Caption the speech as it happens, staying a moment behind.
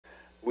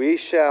We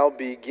shall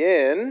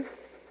begin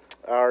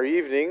our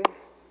evening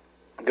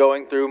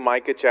going through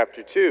Micah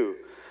chapter 2.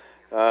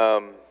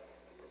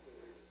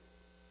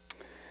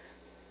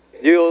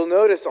 You'll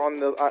notice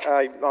on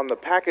the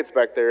packets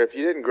back there, if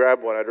you didn't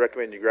grab one, I'd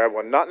recommend you grab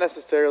one. Not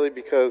necessarily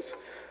because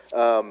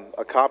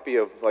a copy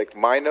of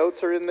my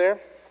notes are in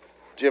there.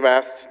 Jim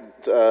asked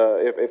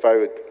if I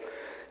would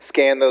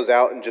scan those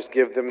out and just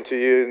give them to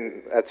you,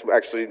 and that's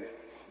actually,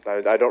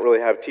 I don't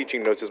really have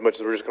teaching notes as much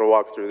as we're just going to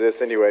walk through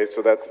this anyway,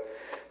 so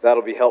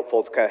that'll be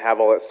helpful to kind of have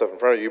all that stuff in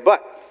front of you.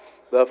 But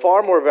the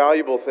far more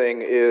valuable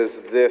thing is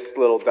this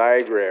little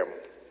diagram.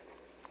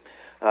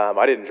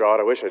 I didn't draw it,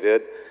 I wish I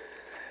did.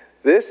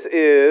 This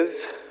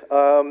is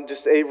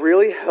just a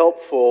really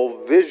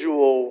helpful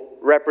visual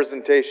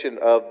representation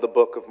of the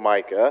book of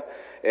Micah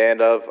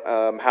and of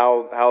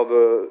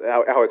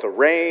how it's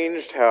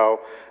arranged,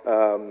 how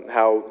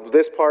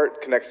this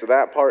part connects to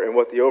that part, and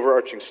what the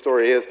overarching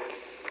story is.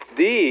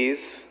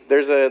 There's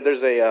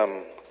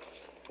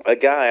a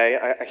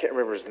guy, I can't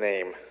remember his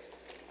name,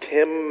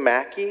 Tim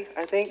Mackey,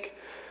 I think,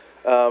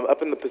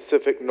 up in the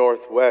Pacific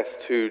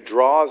Northwest, who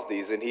draws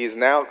these, and he's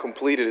now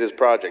completed his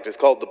project. It's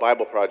called the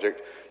Bible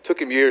Project.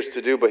 Took him years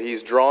to do, but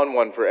he's drawn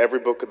one for every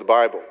book of the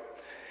Bible.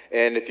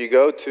 And if you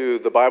go to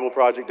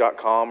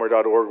thebibleproject.com or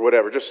 .org,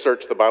 whatever, just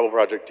search the Bible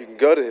Project, you can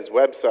go to his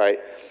website,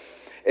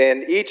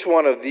 and each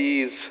one of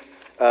these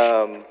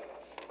little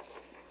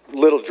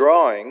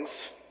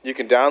drawings, you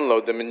can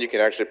download them, and you can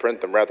actually print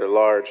them rather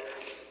large.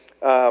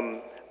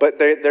 But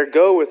they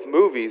go with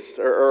movies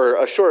or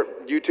a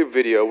short YouTube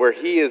video where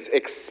he is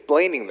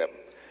explaining them.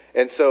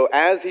 And so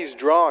as he's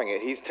drawing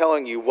it, he's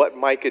telling you what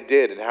Micah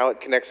did and how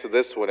it connects to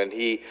this one, and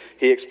he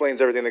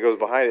explains everything that goes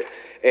behind it.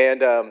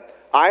 And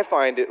I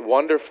find it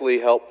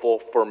wonderfully helpful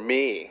for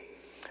me.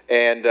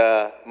 And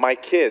my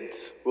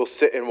kids will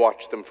sit and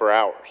watch them for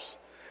hours.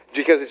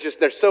 Because it's just,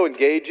 they're so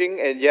engaging,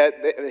 and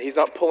yet he's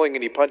not pulling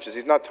any punches.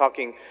 He's not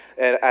talking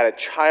at a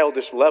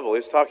childish level.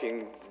 He's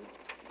talking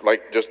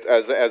like just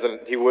as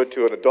he would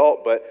to an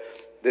adult, but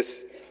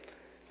this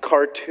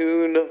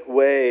cartoon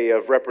way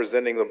of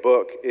representing the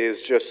book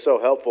is just so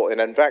helpful. And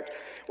in fact,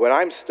 when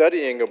I'm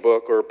studying a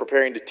book or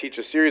preparing to teach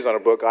a series on a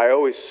book, I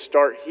always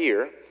start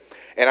here,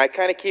 and I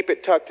kind of keep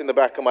it tucked in the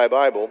back of my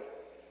Bible.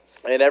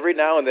 And every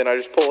now and then I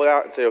just pull it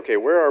out and say, okay,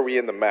 where are we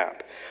in the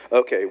map?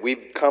 Okay,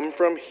 we've come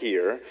from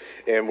here,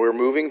 and we're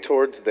moving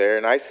towards there,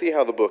 and I see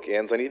how the book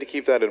ends. I need to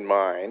keep that in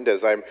mind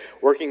as I'm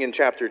working in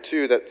chapter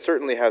 2. That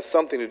certainly has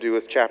something to do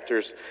with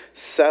chapters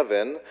 6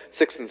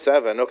 and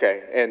 7.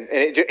 Okay, and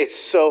it's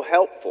so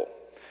helpful.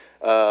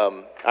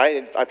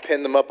 I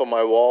pin them up on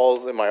my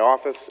walls in my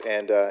office,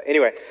 and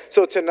anyway,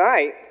 so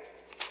tonight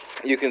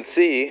you can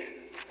see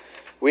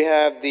we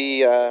have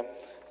the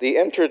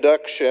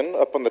introduction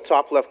up on the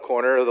top left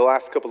corner. The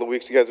last couple of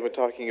weeks you guys have been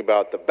talking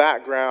about the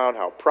background,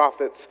 how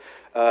prophets,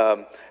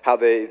 how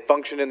they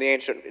function in the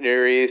ancient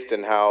Near East,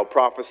 and how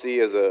prophecy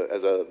as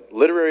a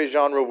literary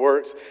genre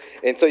works.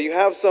 And so you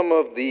have some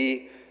of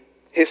the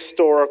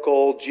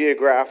historical,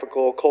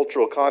 geographical,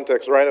 cultural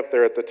context right up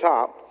there at the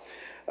top.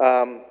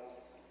 And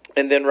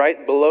then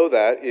right below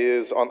that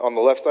is, on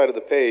the left side of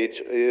the page,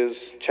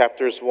 is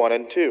chapters 1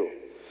 and 2,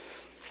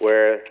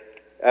 where,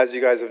 as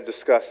you guys have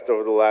discussed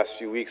over the last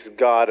few weeks,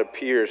 God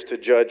appears to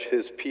judge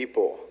his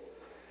people.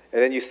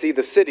 And then you see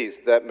the cities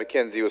that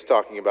Mackenzie was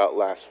talking about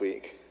last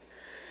week.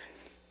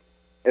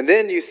 And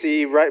then you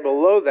see right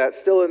below that,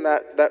 still in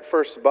that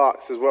first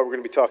box, is what we're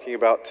going to be talking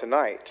about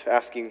tonight,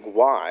 asking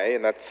why,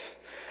 and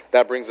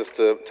that brings us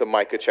to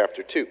Micah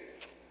chapter 2.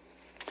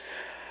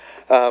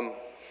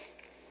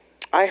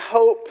 I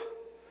hope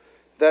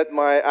that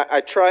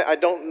I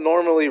don't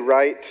normally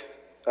write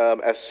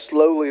as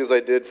slowly as I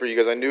did for you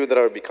guys. I knew that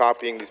I would be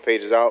copying these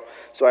pages out,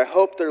 so I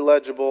hope they're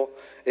legible.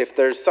 If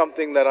there's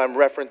something that I'm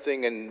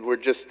referencing and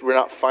we're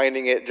not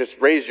finding it, just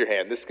raise your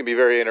hand. This can be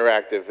very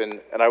interactive, and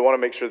I want to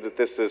make sure that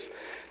this is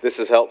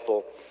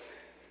helpful.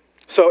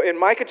 So in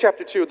Micah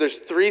chapter 2, there's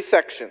 3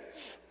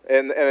 sections,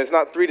 and it's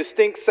not 3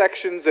 distinct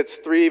sections. It's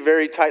 3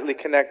 very tightly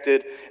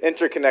connected,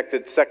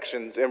 interconnected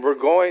sections, and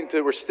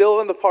we're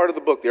still in the part of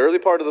the book, the early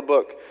part of the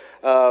book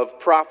of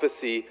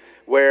prophecy,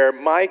 where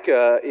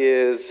Micah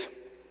is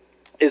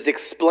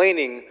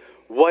explaining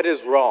what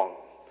is wrong.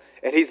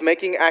 And he's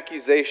making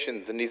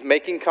accusations, and he's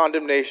making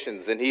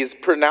condemnations, and he's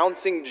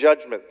pronouncing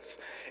judgments.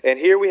 And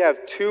here we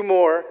have 2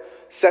 more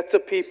sets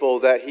of people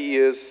that he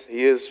is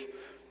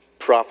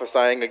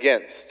prophesying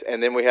against.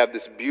 And then we have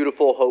this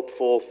beautiful,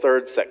 hopeful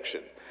 3rd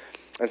section.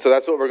 And so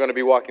that's what we're going to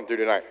be walking through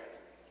tonight.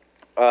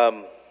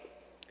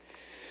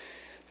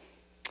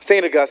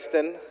 St.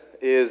 Augustine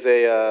is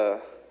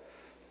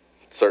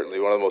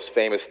certainly one of the most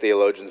famous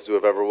theologians who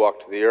have ever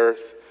walked the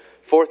earth.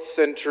 4th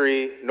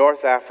century,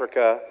 North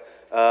Africa,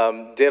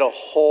 did a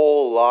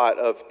whole lot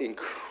of,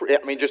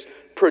 just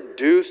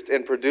produced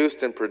and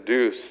produced and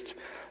produced.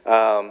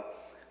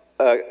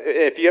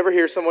 If you ever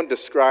hear someone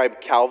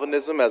describe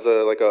Calvinism as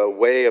a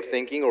way of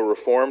thinking, or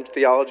Reformed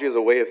theology as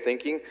a way of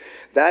thinking,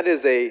 that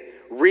is a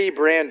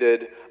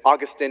rebranded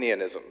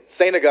Augustinianism.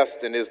 St.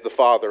 Augustine is the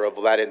father of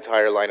that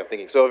entire line of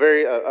thinking. So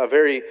a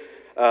very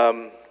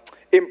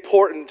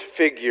important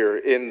figure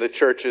in the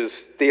church's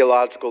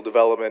theological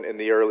development in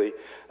the early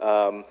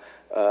 3rd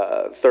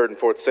and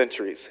 4th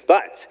centuries.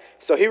 But,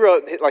 so he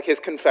wrote like his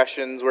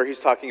Confessions, where he's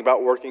talking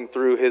about working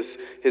through his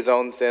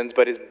own sins,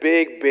 but his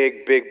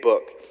big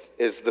book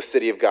is The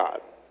City of God.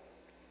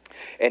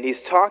 And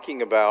he's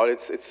talking about,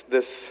 it's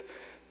this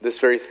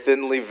very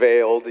thinly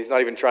veiled, he's not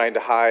even trying to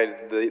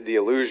hide the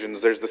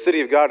illusions. There's the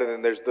city of God, and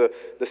then there's the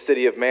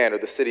city of man, or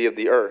the city of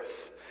the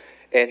earth.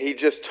 And he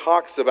just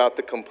talks about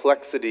the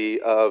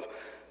complexity of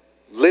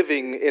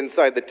living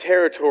inside the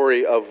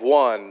territory of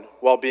one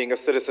while being a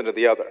citizen of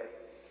the other.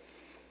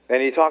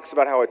 And he talks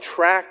about how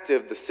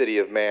attractive the city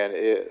of man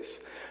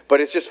is.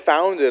 But it's just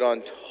founded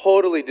on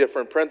totally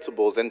different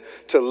principles. And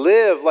to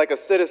live like a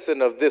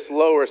citizen of this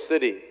lower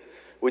city,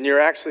 when you're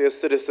actually a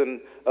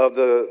citizen of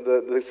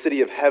the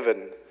city of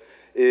heaven,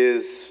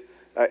 is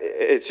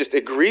it's just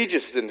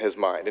egregious in his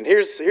mind. And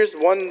here's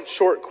one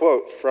short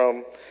quote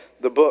from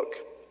the book.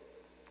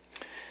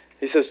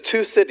 He says,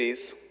 2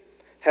 cities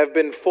have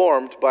been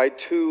formed by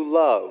 2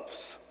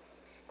 loves.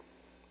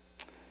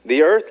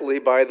 The earthly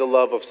by the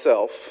love of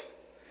self,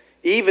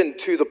 even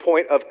to the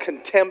point of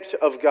contempt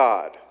of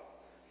God.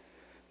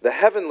 The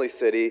heavenly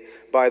city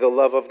by the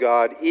love of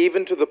God,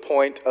 even to the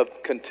point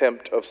of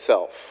contempt of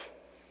self.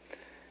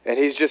 And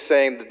he's just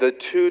saying that the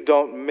two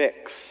don't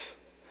mix.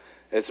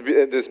 It's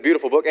this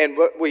beautiful book. And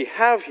what we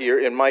have here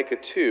in Micah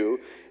 2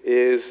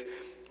 is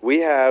we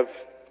have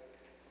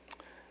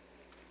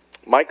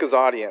Micah's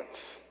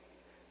audience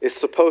is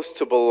supposed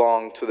to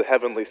belong to the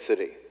heavenly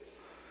city.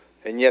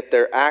 And yet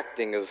they're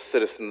acting as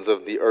citizens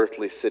of the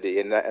earthly city.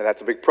 And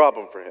that's a big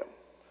problem for him.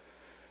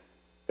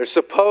 They're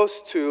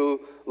supposed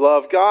to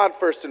love God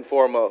first and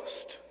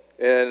foremost.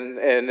 And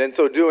in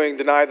so doing,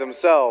 deny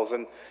themselves.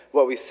 And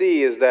what we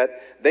see is that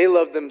they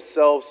love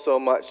themselves so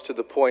much to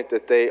the point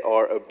that they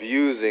are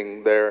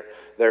abusing their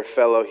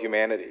fellow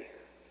humanity.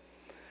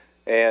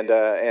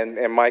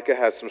 And Micah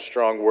has some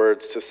strong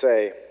words to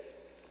say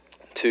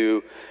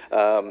to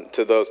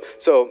those.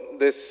 So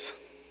this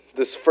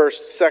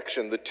first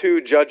section, the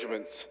 2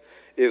 judgments,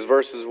 is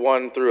verses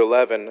 1 through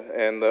 11,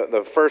 and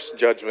the first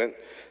judgment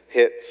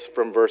hits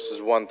from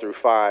verses 1 through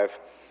 5.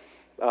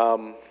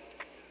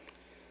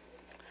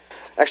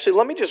 Actually,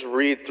 let me just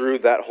read through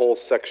that whole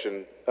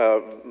section,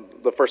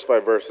 the first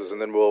 5 verses, and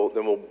then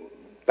we'll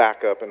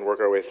back up and work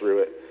our way through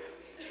it.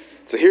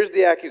 So here's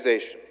the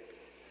accusation.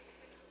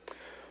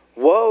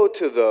 Woe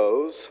to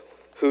those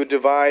who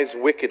devise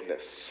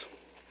wickedness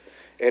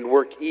and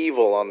work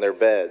evil on their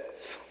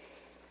beds.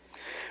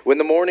 When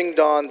the morning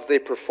dawns, they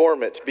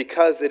perform it,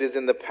 because it is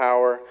in the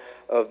power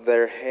of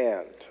their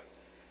hand.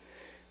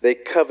 They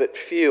covet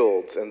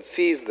fields and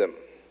seize them,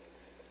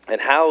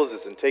 and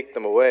houses and take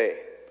them away.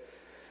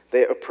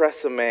 They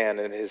oppress a man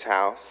in his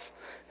house,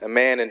 a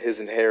man in his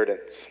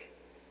inheritance.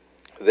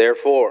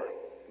 Therefore,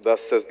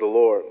 thus says the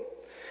Lord,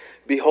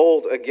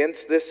 behold,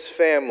 against this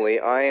family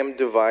I am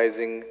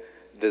devising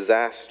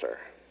disaster,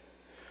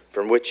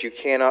 from which you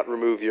cannot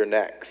remove your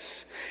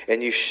necks,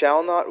 and you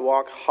shall not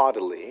walk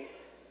haughtily,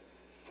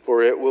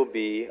 for it will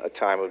be a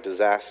time of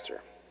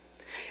disaster.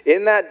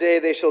 In that day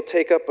they shall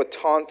take up a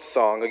taunt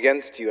song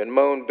against you, and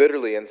moan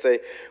bitterly, and say,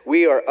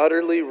 we are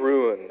utterly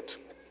ruined.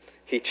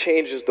 He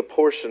changes the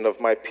portion of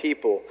my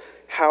people,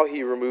 how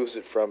he removes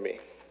it from me.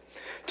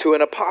 To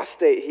an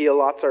apostate he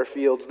allots our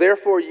fields.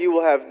 Therefore you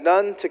will have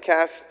none to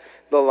cast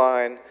the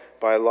line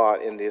by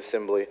lot in the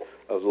assembly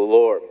of the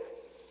Lord.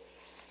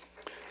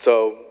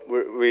 So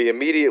we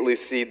immediately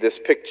see this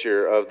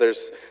picture of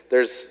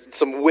there's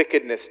some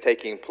wickedness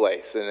taking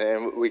place.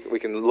 And we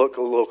can look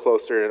a little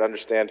closer and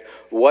understand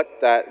what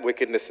that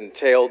wickedness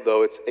entailed,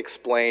 though it's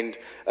explained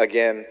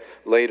again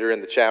later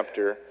in the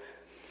chapter.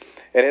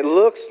 And it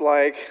looks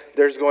like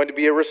there's going to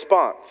be a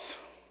response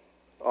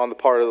on the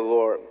part of the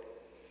Lord.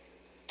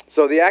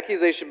 So the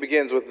accusation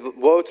begins with,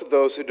 woe to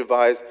those who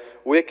devise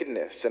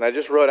wickedness. And I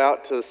just wrote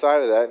out to the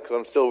side of that, because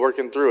I'm still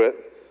working through it.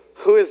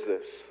 Who is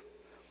this?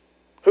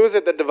 Who is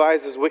it that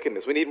devises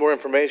wickedness? We need more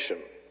information.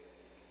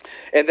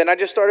 And then I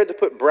just started to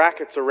put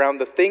brackets around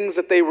the things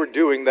that they were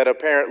doing that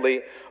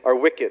apparently are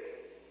wicked.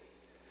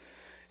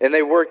 And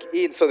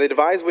so they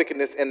devise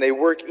wickedness and they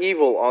work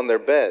evil on their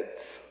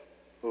beds.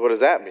 What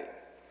does that mean?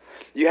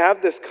 You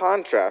have this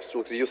contrast,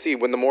 because you'll see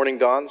when the morning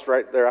dawns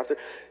right thereafter,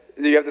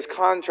 you have this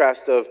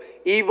contrast of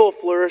evil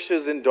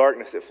flourishes in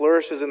darkness. It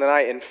flourishes in the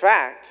night. In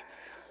fact,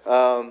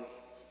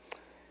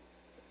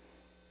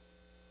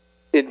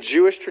 in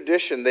Jewish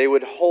tradition, they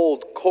would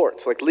hold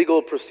courts, like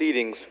legal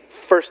proceedings,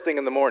 first thing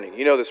in the morning.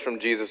 You know this from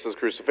Jesus'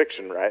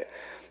 crucifixion, right?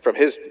 From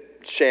his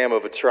sham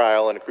of a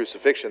trial and a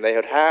crucifixion. They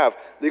would have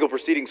legal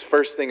proceedings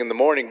first thing in the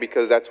morning,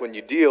 because that's when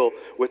you deal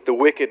with the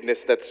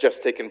wickedness that's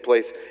just taken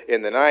place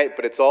in the night.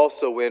 But it's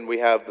also when we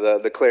have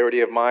the clarity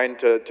of mind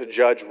to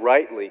judge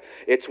rightly.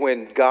 It's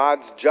when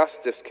God's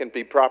justice can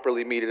be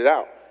properly meted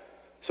out.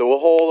 So we'll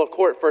hold a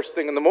court first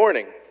thing in the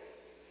morning.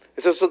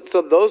 It says,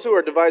 so those who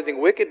are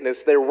devising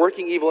wickedness, they're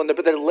working evil,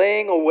 but they're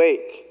laying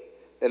awake,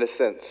 in a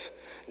sense.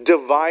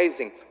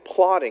 Devising,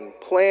 plotting,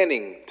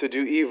 planning to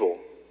do evil.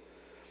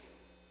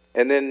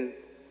 And then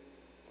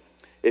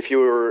If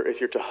you're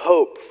to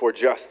hope for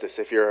justice,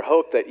 if you're to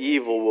hope that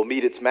evil will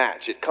meet its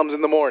match, it comes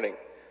in the morning.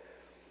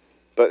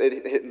 But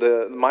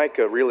the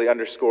Micah really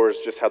underscores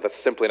just how that's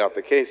simply not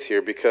the case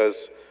here,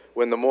 because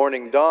when the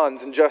morning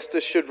dawns and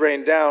justice should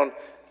rain down,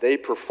 they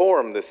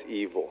perform this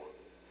evil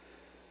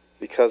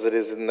because it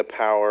is in the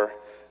power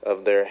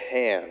of their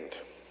hand.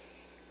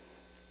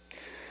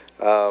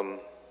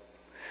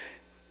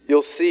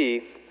 You'll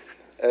see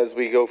as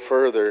we go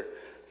further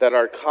that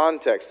our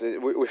context,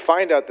 we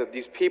find out that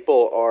these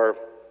people are,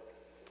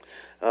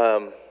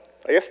 I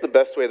guess the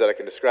best way that I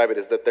can describe it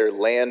is that they're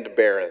land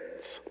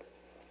barons.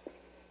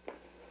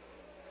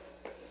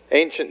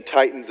 Ancient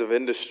titans of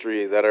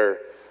industry that are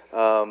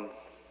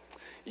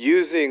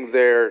using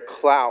their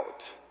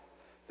clout,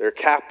 their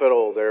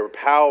capital, their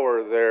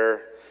power,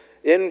 their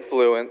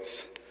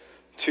influence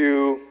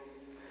to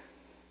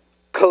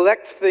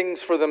collect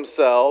things for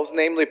themselves,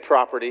 namely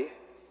property,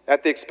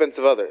 at the expense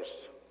of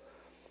others.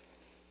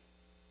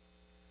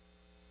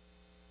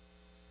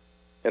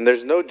 And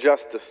there's no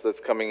justice that's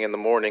coming in the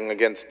morning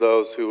against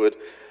those who would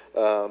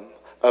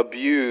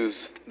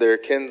abuse their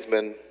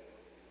kinsmen.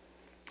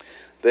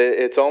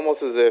 It's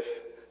almost as if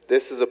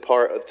this is a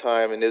part of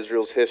time in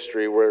Israel's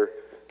history where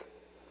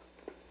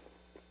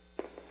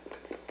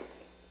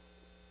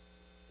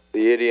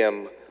the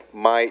idiom,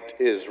 might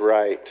is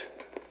right,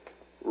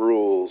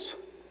 rules.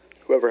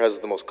 Whoever has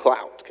the most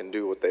clout can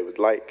do what they would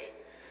like.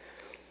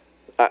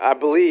 I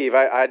believe,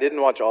 I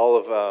didn't watch all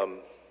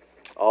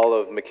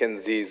of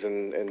Mackenzie's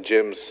and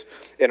Jim's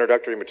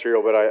introductory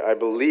material, but I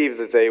believe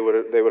that they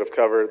would have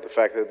covered the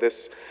fact that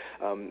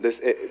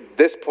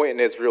this point in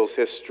Israel's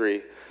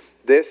history,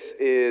 this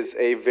is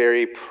a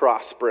very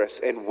prosperous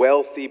and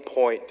wealthy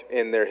point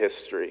in their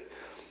history.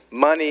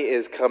 Money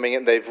is coming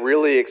in. They've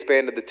really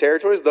expanded the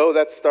territories, though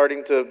that's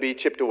starting to be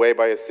chipped away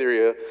by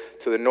Assyria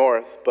to the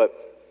north. But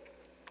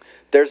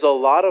there's a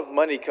lot of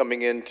money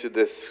coming into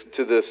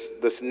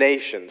this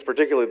nation,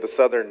 particularly the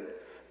southern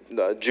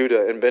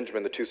Judah and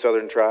Benjamin, the two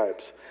southern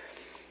tribes.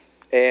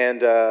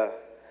 And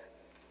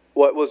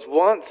what was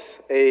once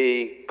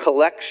a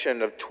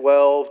collection of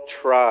 12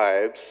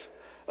 tribes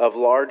of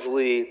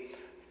largely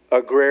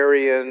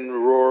agrarian,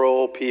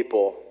 rural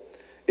people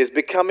is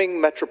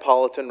becoming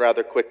metropolitan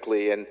rather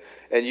quickly, and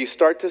you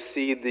start to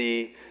see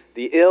the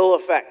ill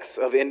effects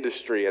of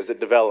industry as it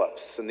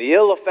develops, and the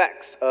ill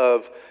effects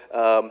of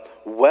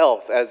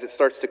wealth as it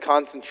starts to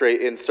concentrate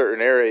in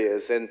certain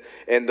areas, and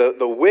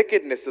the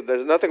wickedness.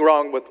 There's nothing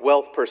wrong with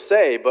wealth per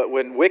se, but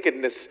when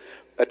wickedness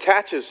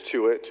attaches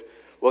to it,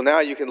 well, now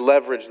you can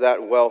leverage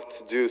that wealth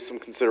to do some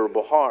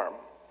considerable harm.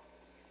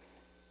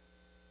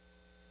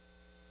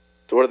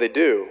 So what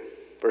do?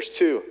 Verse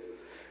 2,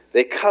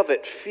 they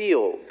covet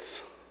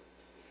fields,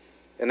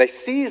 and they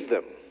seize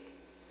them,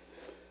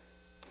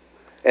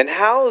 and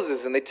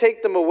houses, and they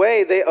take them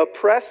away. They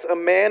oppress a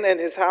man and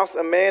his house,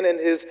 a man and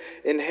his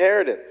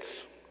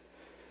inheritance.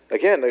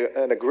 Again,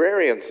 an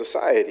agrarian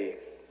society.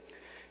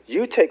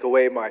 You take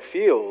away my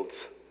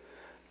fields.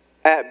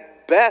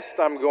 At best,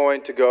 I'm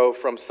going to go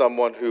from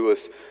someone who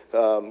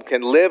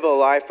can live a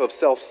life of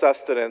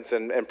self-sustenance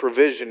and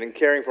provision and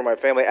caring for my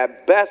family.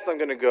 At best, I'm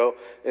going to go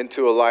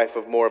into a life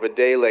of more of a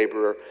day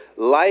laborer.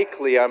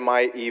 Likely, I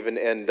might even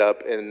end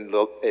up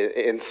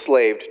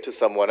enslaved to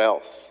someone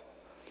else.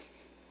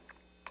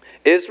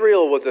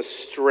 Israel was a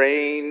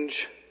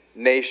strange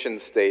nation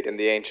state in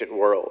the ancient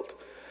world.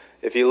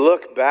 If you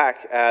look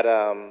back at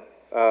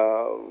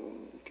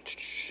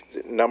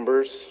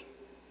Numbers,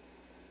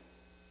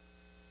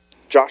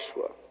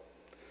 Joshua,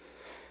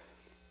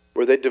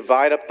 where they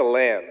divide up the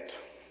land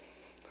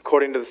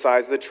according to the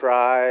size of the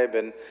tribe,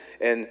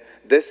 and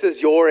this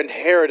is your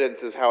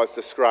inheritance is how it's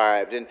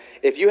described. And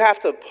if you have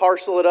to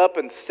parcel it up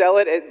and sell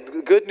it,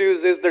 the good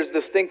news is there's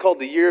this thing called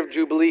the year of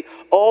Jubilee.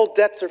 All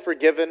debts are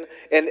forgiven,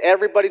 and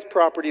everybody's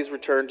property is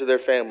returned to their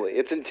family.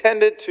 It's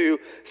intended to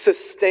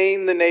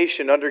sustain the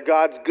nation under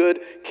God's good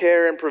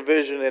care and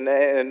provision,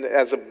 and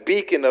as a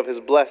beacon of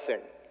his blessing.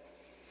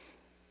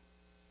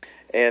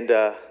 And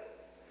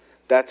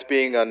that's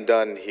being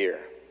undone here.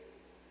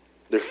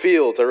 Their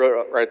fields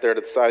are right there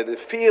to the side. The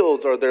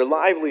fields are their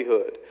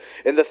livelihood.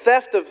 And the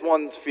theft of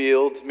one's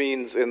fields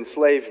means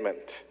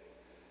enslavement.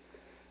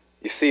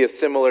 You see a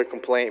similar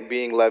complaint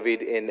being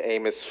levied in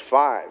Amos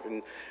 5.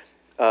 And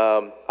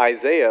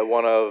Isaiah,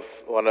 one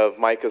of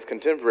Micah's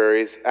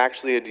contemporaries,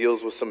 actually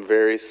deals with some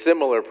very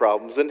similar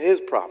problems in his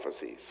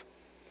prophecies.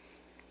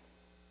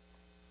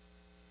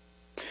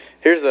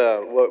 Here's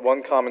what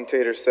one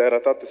commentator said. I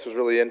thought this was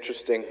really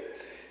interesting.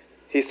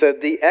 He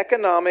said, the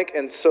economic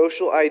and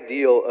social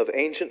ideal of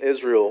ancient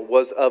Israel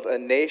was of a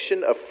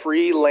nation of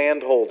free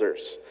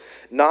landholders,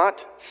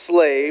 not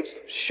slaves,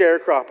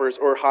 sharecroppers,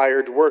 or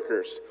hired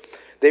workers.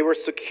 They were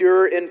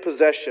secure in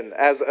possession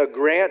as a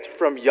grant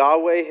from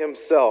Yahweh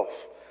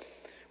himself,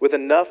 with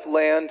enough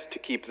land to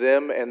keep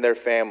them and their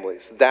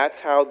families.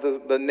 That's how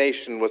the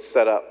nation was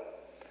set up.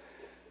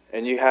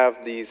 And you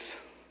have these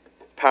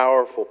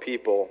powerful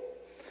people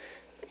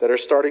that are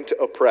starting to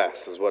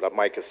oppress, is what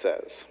Micah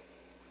says.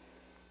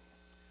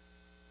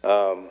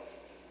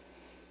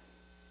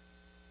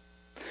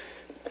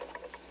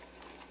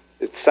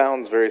 It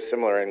sounds very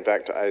similar, in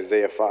fact, to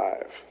Isaiah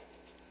 5.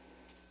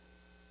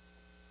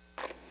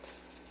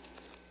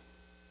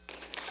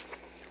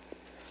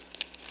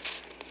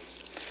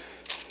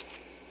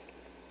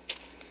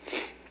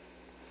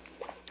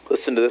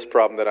 Listen to this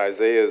problem that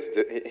Isaiah is,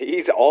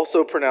 he's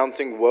also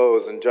pronouncing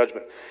woes and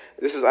judgment.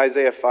 This is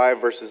Isaiah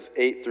 5, verses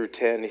 8 through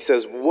 10. He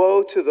says,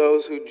 "Woe to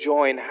those who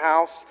join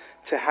house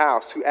to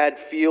house, who add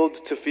field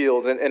to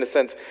field." In a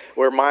sense,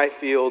 where my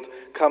field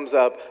comes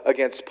up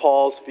against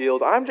Paul's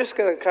field, I'm just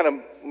going to kind of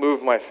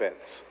move my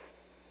fence.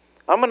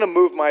 I'm going to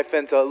move my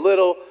fence a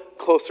little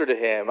closer to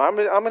him. I'm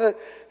going to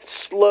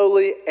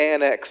slowly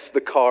annex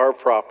the Carr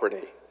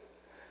property.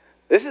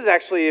 This is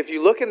actually, if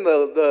you look in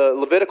the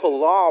Levitical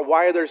law,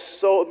 why there's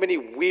so many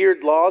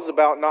weird laws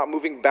about not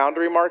moving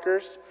boundary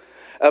markers,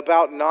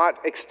 about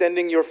not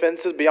extending your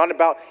fences beyond,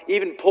 about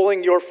even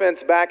pulling your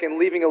fence back and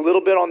leaving a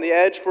little bit on the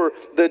edge for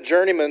the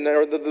journeyman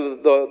or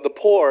the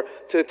poor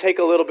to take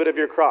a little bit of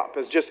your crop.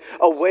 It's just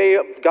a way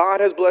of, God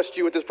has blessed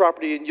you with this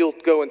property and you'll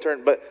go and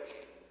turn. But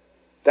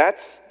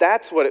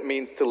that's what it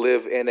means to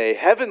live in a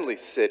heavenly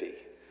city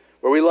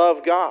where we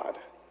love God.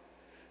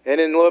 And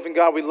in loving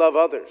God, we love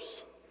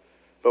others.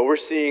 But we're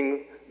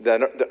seeing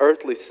the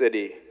earthly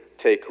city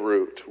take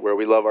root, where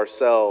we love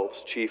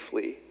ourselves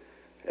chiefly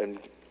and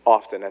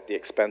often at the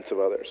expense of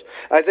others.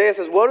 Isaiah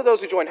says, "Woe to those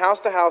who join house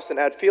to house and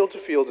add field to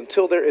field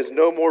until there is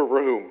no more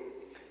room.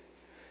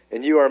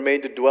 And you are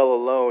made to dwell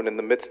alone in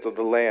the midst of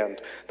the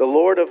land. The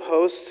Lord of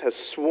hosts has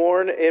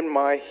sworn in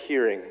my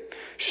hearing.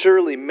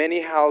 Surely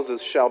many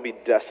houses shall be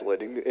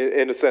desolate."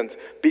 In a sense,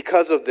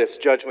 because of this,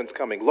 judgment's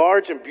coming.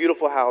 "Large and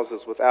beautiful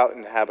houses without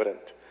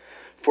inhabitant.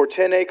 For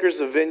 10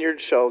 acres of vineyard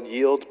shall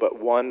yield but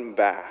one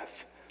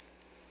bath,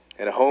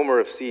 and a homer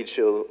of seed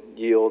shall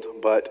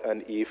yield but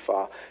an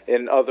ephah."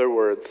 In other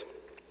words,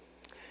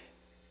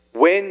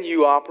 when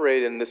you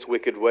operate in this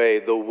wicked way,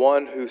 the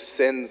one who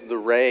sends the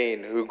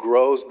rain, who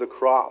grows the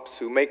crops,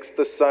 who makes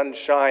the sun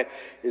shine,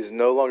 is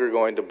no longer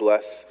going to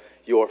bless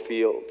your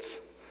fields.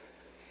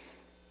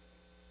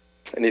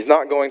 And he's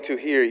not going to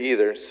here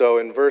either. So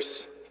in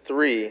verse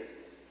 3,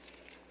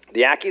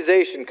 the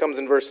accusation comes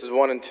in verses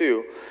 1 and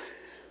 2.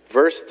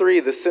 Verse 3,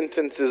 the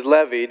sentence is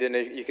levied, and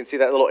you can see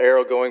that little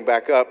arrow going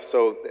back up.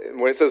 So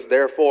when it says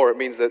therefore, it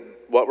means that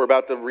what we're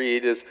about to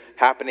read is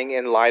happening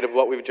in light of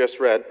what we've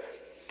just read.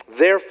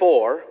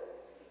 "Therefore,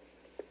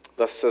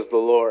 thus says the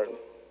Lord,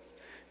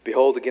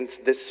 behold,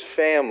 against this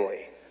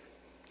family."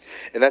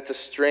 And that's a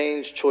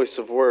strange choice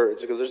of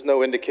words, because there's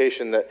no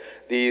indication that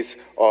this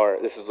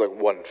is like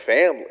one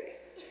family.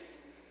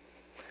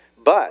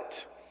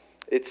 But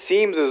it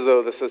seems as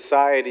though the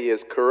society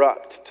is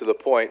corrupt to the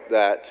point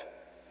that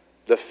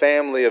the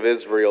family of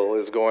Israel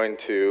is going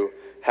to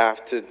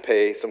have to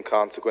pay some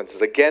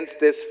consequences. "Against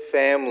this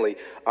family,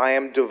 I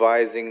am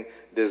devising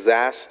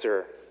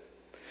disaster."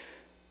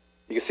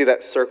 You can see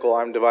that circle,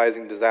 "I'm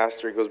devising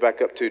disaster." It goes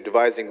back up to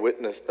devising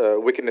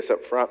wickedness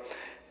up front.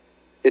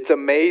 It's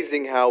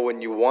amazing how when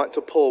you want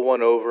to pull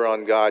one over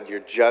on God, you're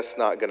just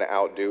not going to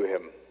outdo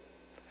him.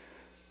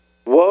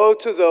 "Woe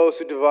to those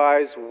who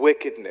devise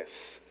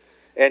wickedness."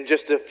 And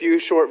just a few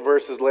short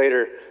verses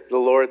later, the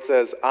Lord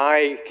says,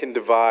 "I can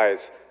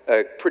devise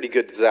a pretty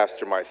good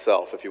disaster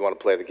myself if you want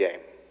to play the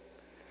game."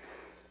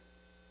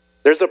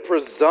 There's a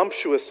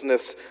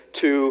presumptuousness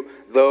to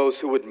those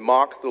who would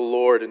mock the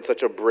Lord in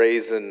such a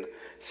brazen,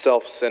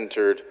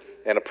 self-centered,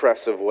 and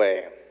oppressive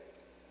way.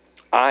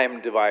 "I'm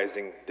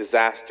devising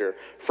disaster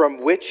from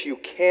which you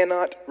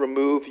cannot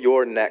remove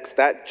your necks."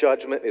 That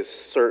judgment is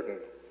certain.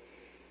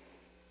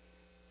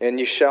 "And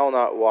you shall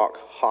not walk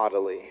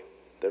haughtily.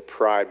 Their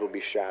pride will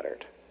be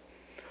shattered."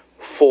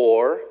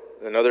 "For,"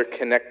 another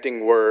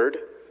connecting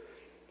word,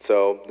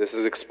 so this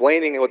is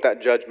explaining what that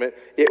judgment,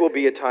 "it will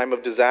be a time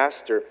of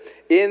disaster.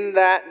 In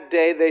that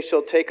day they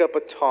shall take up a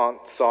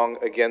taunt song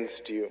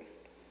against you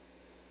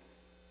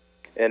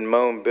and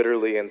moan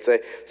bitterly and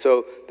say,"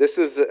 so this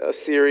is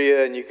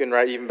Assyria, and you can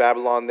write even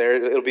Babylon there.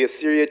 It'll be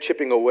Assyria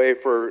chipping away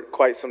for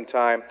quite some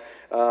time.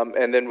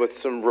 And then with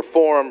some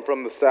reform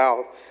from the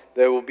south,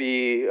 they will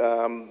be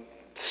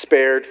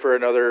spared for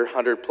another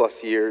 100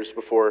 plus years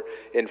before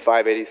in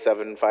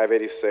 587,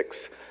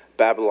 586,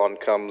 Babylon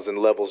comes and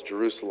levels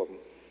Jerusalem.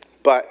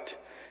 But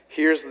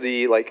here's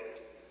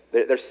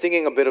they're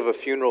singing a bit of a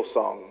funeral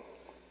song,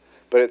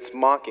 but it's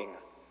mocking.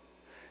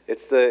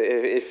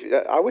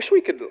 I wish we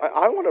could,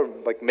 I want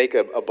to make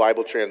a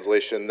Bible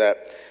translation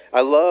that,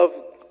 I love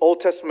Old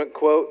Testament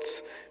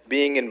quotes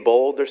being in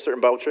bold. There's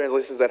certain Bible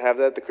translations that have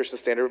that, the Christian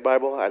Standard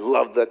Bible. I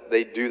love that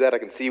they do that. I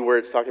can see where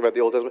it's talking about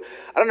the Old Testament.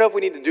 I don't know if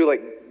we need to do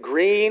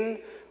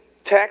green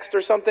text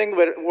or something,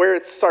 but where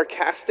it's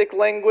sarcastic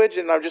language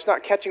and I'm just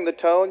not catching the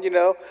tone,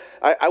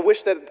 I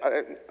wish that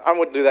I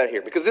would do that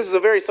here, because this is a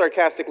very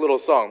sarcastic little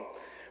song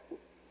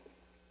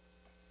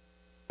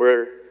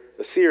where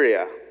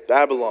Assyria,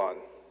 Babylon,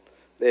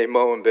 they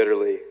moan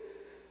bitterly.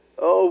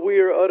 "Oh, we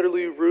are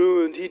utterly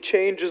ruined. He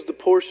changes the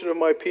portion of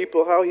my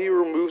people, how he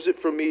removes it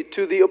from me.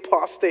 To the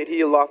apostate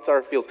he allots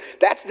our fields."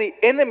 That's the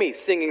enemy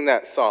singing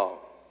that song.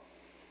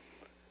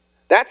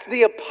 That's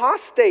the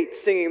apostate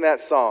singing that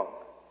song.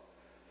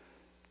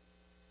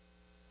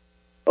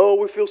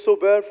 we feel so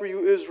bad for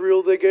you,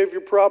 Israel. They gave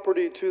your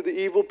property to the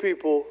evil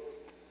people.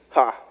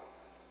 Ha.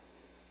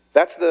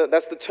 That's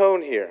the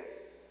tone here.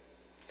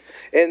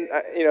 And,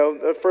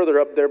 further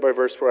up there by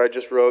verse 4, I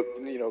just wrote,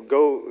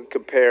 go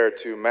compare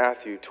to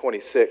Matthew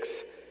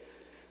 26.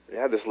 We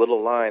have this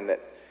little line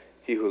that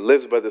he who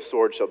lives by the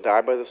sword shall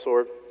die by the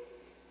sword.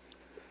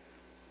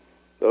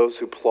 Those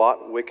who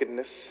plot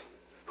wickedness,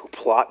 who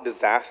plot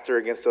disaster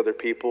against other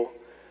people,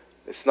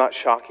 it's not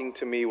shocking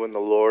to me when the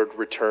Lord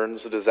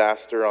returns the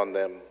disaster on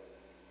them.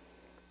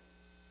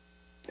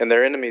 And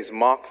their enemies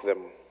mock them.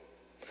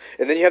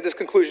 And then you have this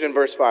conclusion in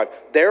verse 5.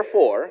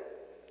 Therefore,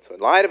 so in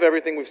light of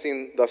everything we've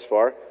seen thus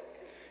far,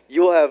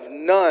 you will have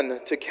none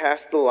to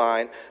cast the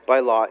line by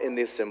lot in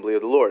the assembly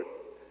of the Lord.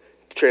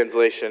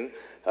 Translation,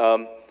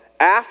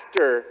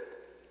 after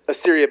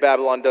Assyria,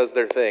 Babylon does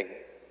their thing.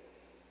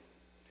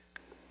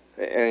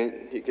 And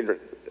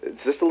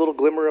is this a little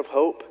glimmer of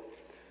hope?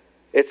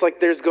 It's like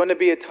there's going to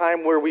be a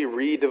time where we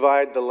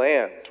redivide the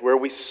land, where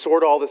we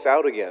sort all this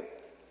out again.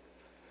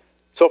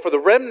 So for the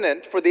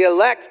remnant, for the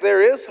elect,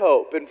 there is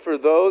hope. And for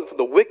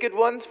the wicked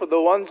ones, for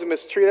the ones who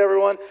mistreat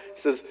everyone,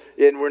 he says,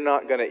 and we're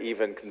not going to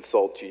even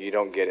consult you. You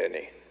don't get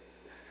any.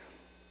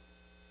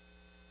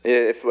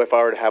 If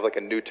I were to have like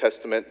a New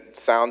Testament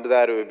sound to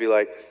that, it would be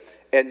like,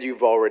 and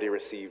you've already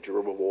received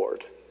your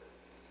reward.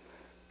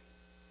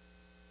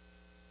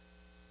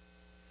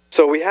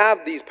 So we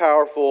have these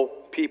powerful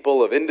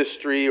people of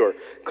industry or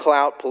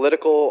clout,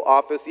 political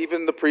office,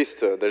 even the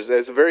priesthood. There's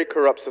a very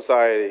corrupt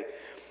society.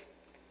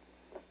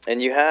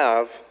 And you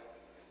have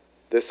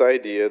this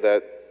idea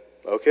that,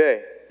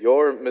 okay,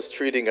 you're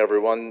mistreating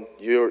everyone,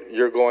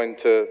 you're going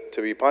to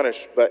be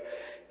punished. But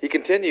he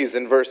continues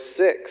in verse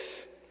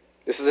 6.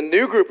 This is a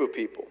new group of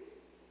people.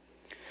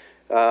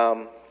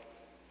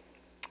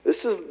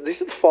 These are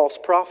the false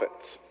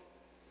prophets.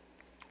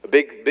 A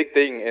big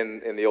thing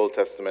in the Old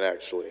Testament,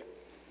 actually.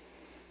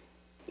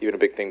 Even a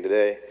big thing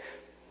today.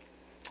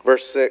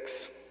 Verse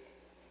 6.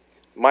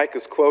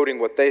 Micah's quoting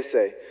what they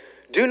say.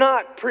 Do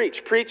not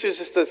preach. Preach is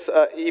just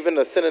even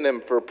a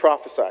synonym for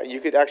prophesy. You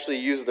could actually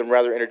use them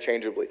rather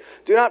interchangeably.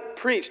 Do not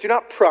preach. Do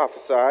not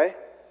prophesy.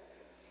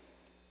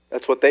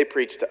 That's what they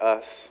preach to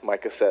us,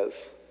 Micah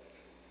says.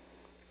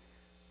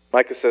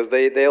 Micah says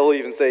they'll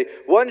even say,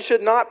 one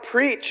should not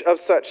preach of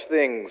such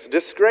things.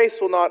 Disgrace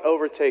will not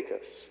overtake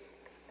us.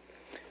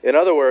 In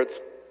other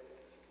words,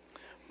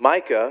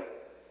 Micah,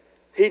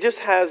 he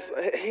has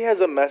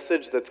a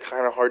message that's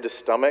kind of hard to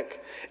stomach,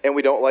 and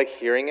we don't like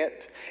hearing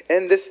it.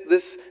 And this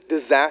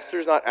disaster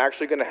is not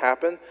actually going to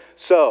happen.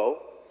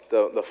 So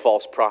the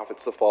false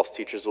prophets, the false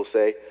teachers will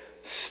say,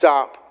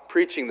 stop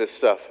preaching this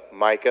stuff,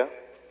 Micah.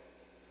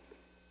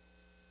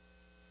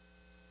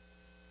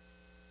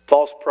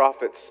 False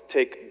prophets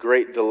take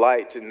great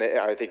delight, and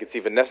I think it's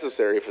even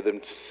necessary for them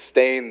to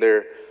sustain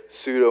their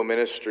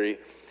pseudo-ministry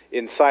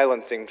in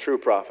silencing true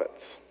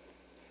prophets.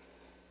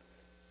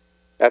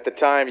 At the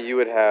time, you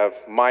would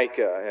have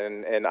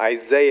Micah and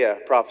Isaiah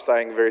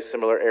prophesying very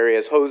similar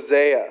areas,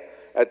 Hosea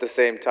at the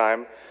same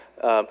time,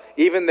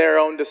 even their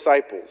own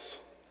disciples.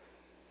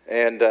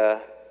 And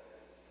the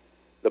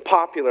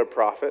popular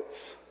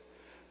prophets,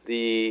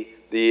 the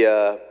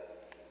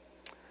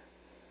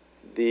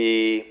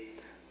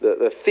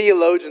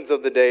theologians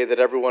of the day that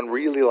everyone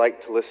really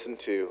liked to listen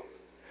to.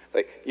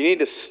 Like, you need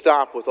to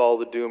stop with all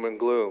the doom and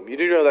gloom. You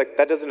do know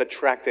that doesn't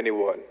attract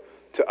anyone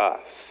to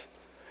us.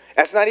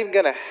 That's not even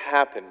going to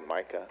happen,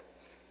 Micah.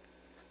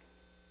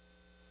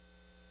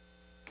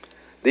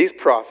 These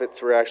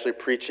prophets were actually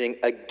preaching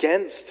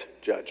against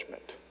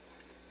judgment.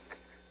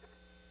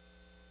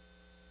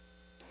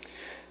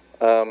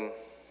 Verse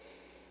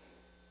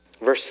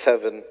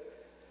 7.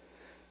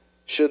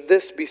 Should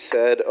this be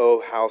said,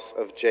 O house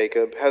of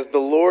Jacob, has the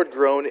Lord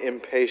grown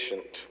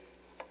impatient?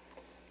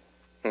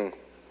 He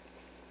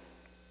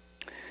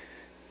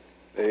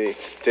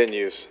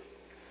continues.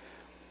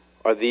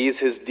 Are these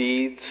his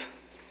deeds?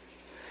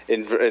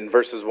 In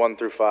verses 1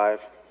 through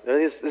 5.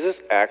 Is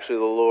this actually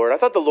the Lord? I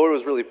thought the Lord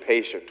was really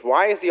patient.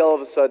 Why is he all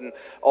of a sudden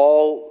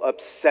all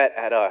upset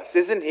at us?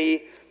 Isn't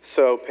he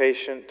so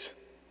patient?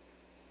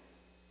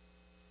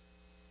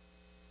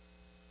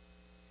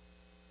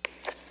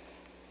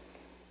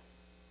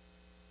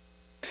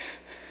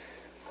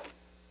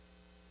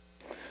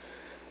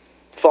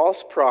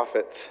 False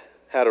prophets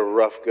had a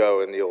rough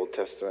go in the Old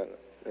Testament,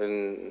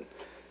 and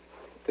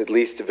at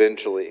least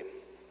eventually.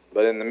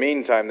 But in the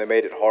meantime, they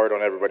made it hard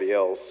on everybody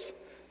else,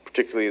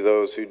 particularly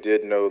those who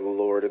did know the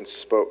Lord and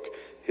spoke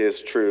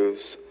his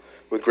truths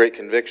with great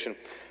conviction.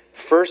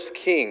 1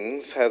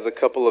 Kings has a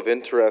couple of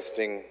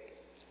interesting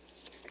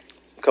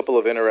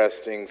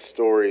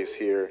stories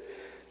here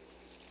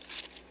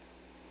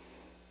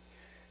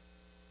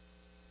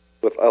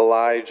with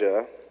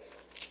Elijah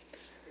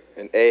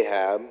and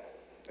Ahab,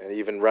 and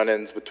even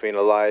run-ins between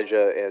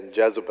Elijah and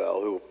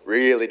Jezebel, who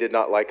really did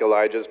not like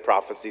Elijah's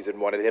prophecies and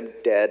wanted him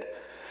dead.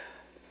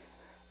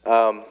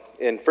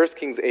 In 1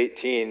 Kings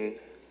 18,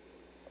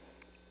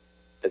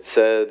 it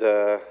said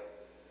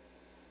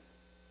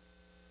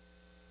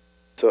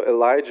So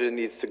Elijah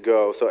needs to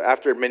go. So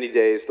after many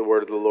days, the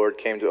word of the Lord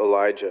came to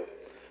Elijah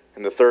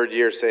in the 3rd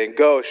year, saying,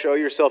 "Go, show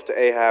yourself to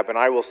Ahab, and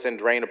I will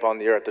send rain upon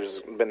the earth." There's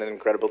been an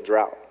incredible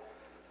drought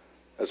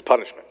as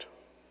punishment.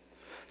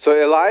 So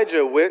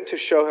Elijah went to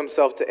show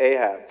himself to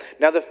Ahab.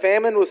 Now the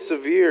famine was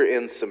severe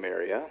in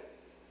Samaria,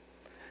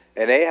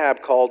 and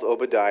Ahab called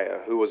Obadiah,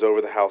 who was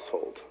over the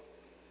household.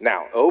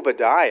 Now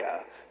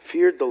Obadiah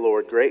feared the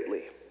Lord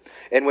greatly.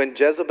 And when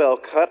Jezebel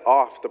cut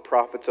off the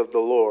prophets of the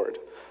Lord,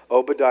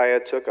 Obadiah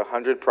took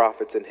 100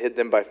 prophets and hid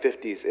them by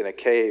 50s in a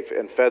cave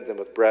and fed them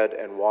with bread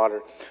and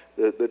water.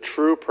 The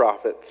true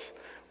prophets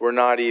were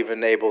not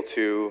even able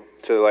to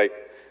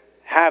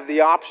have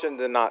the option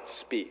to not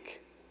speak.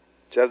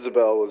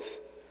 Jezebel was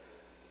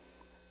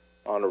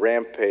on a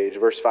rampage.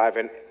 Verse 5,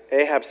 and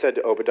Ahab said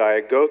to Obadiah,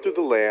 "Go through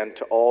the land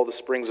to all the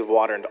springs of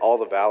water and to all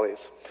the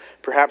valleys.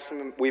 Perhaps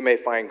we may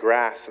find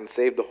grass and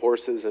save the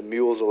horses and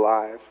mules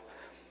alive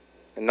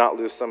and not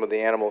lose some of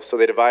the animals." So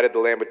they divided the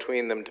land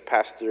between them to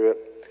pass through it.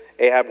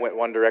 Ahab went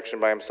one direction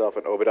by himself,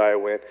 and Obadiah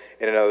went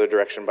in another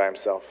direction by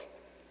himself.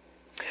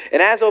 And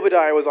as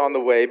Obadiah was on the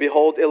way,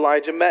 behold,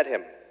 Elijah met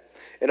him.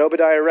 And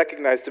Obadiah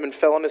recognized him and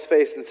fell on his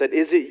face and said,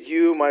 "Is it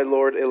you, my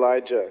lord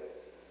Elijah?"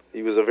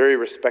 He was a very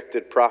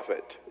respected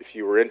prophet, if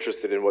you were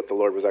interested in what the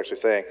Lord was actually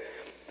saying.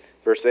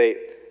 Verse 8,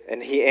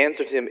 and he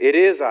answered him, "It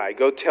is I.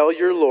 Go tell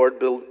your Lord,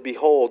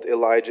 behold,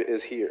 Elijah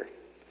is here."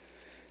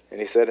 And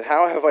he said,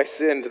 "How have I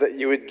sinned that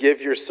you would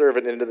give your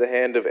servant into the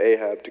hand of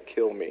Ahab to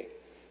kill me?"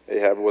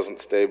 Ahab wasn't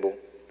stable.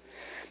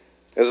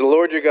 "As the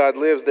Lord your God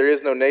lives, there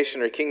is no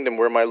nation or kingdom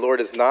where my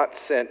Lord is not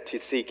sent to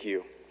seek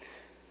you."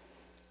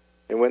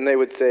 And when they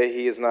would say,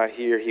 "He is not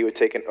here," he would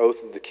take an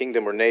oath of the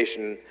kingdom or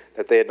nation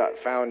that they had not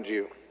found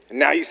you. And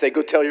now you say,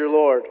 "Go tell your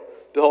Lord,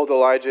 behold,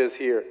 Elijah is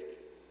here."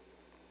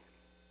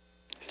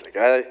 He's like,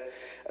 I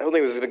don't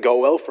think this is going to go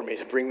well for me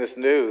to bring this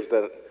news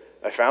that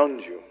I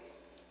found you.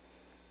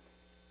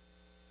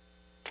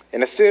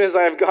 "And as soon as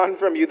I have gone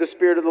from you, the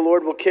Spirit of the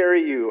Lord will carry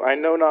you, I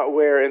know not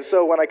where. And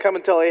so when I come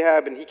and tell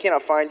Ahab and he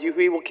cannot find you,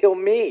 he will kill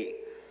me,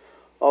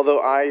 although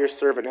I, your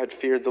servant, had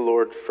feared the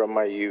Lord from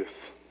my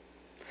youth.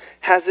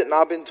 Has it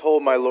not been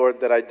told, my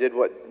Lord, that I did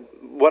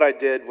what I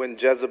did when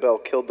Jezebel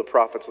killed the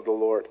prophets of the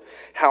Lord,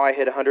 how I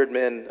hid 100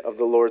 men of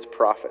the Lord's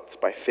prophets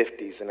by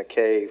 50s in a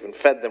cave and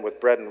fed them with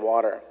bread and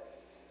water?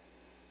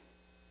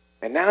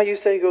 And now you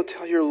say, 'Go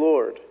tell your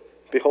Lord,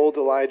 behold,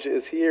 Elijah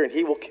is here, and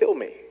he will kill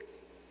me.'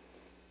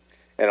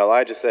 And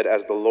Elijah said,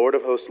 'As the Lord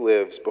of hosts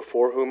lives,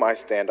 before whom I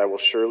stand, I will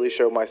surely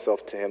show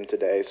myself to him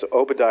today.' So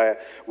Obadiah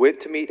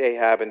went to meet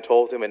Ahab and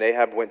told him, and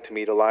Ahab went to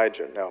meet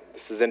Elijah." Now,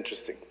 this is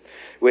interesting.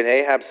 When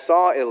Ahab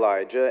saw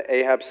Elijah,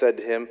 Ahab said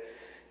to him,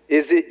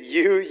 "Is it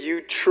you,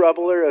 you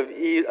troubler of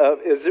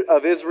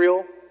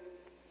Israel?"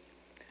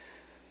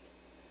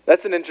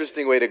 That's an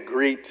interesting way to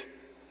greet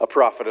a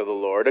prophet of the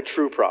Lord, a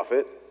true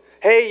prophet.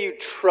 "Hey, you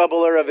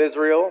troubler of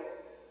Israel."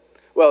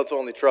 Well, it's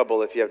only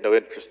trouble if you have no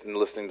interest in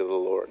listening to the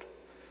Lord.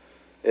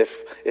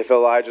 If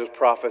Elijah's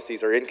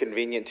prophecies are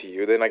inconvenient to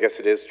you, then I guess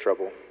it is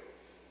trouble.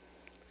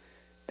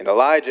 And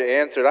Elijah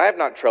answered, "I have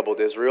not troubled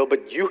Israel,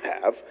 but you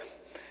have,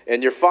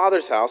 and your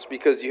father's house,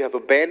 because you have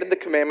abandoned the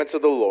commandments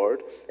of the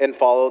Lord and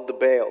followed the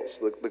Baals,"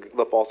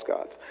 the false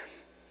gods.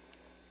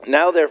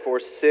 "Now therefore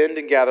send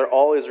and gather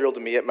all Israel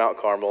to me at Mount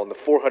Carmel, and the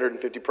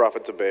 450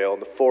 prophets of Baal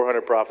and the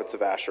 400 prophets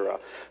of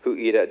Asherah who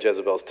eat at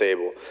Jezebel's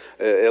table."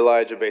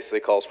 Elijah basically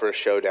calls for a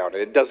showdown,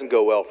 and it doesn't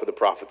go well for the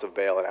prophets of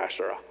Baal and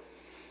Asherah.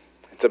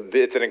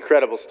 It's an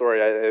incredible story.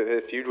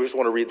 If you just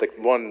want to read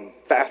one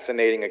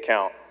fascinating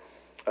account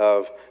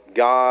of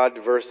God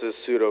versus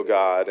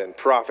pseudo-God and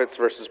prophets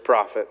versus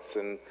prophets,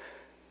 and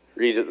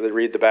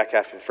read the back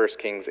half of 1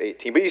 Kings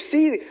 18. But you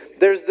see,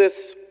 there's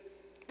this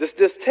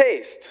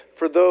distaste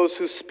for those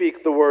who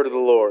speak the word of the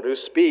Lord, who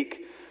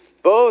speak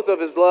both of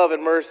his love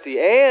and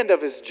mercy and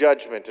of his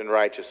judgment and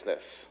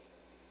righteousness.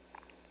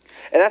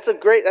 And that's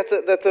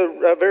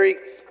a very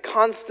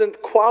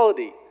constant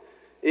quality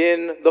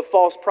in the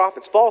false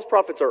prophets. False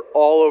prophets are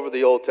all over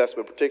the Old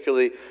Testament,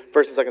 particularly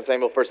 1 and 2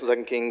 Samuel, 1 and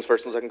 2 Kings, 1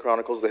 and 2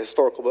 Chronicles, the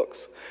historical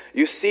books.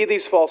 You see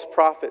these false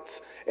prophets,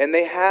 and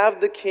they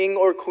have the king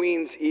or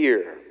queen's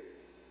ear.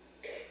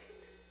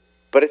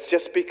 But it's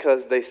just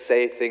because they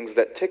say things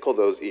that tickle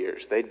those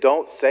ears. They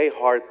don't say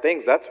hard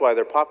things. That's why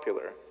they're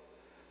popular.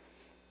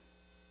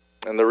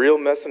 And the real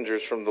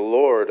messengers from the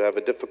Lord have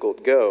a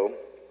difficult go.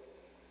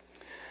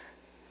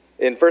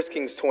 In 1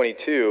 Kings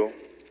 22,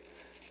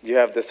 you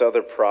have this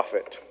other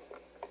prophet,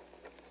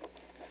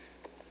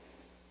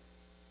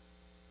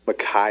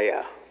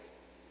 Micaiah.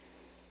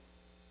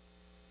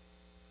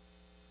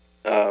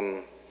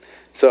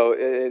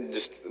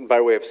 Just by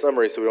way of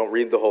summary, so we don't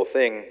read the whole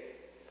thing,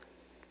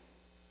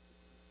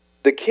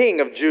 the king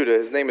of Judah,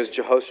 his name is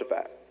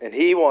Jehoshaphat, and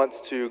he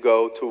wants to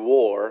go to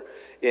war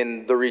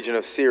in the region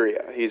of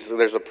Syria.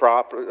 There's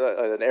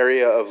an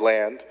area of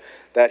land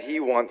that he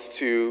wants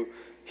to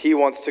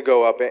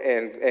go up,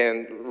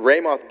 and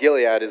Ramoth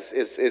Gilead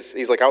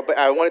he's like,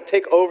 I want to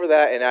take over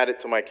that and add it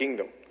to my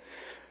kingdom.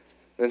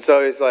 And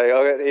so he's like,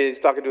 okay, he's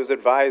talking to his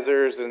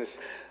advisors, and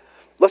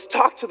let's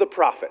talk to the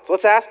prophets.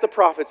 Let's ask the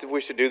prophets if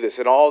we should do this.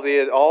 And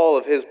all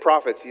of his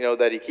prophets,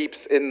 that he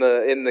keeps in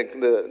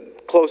the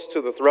close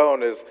to the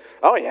throne is,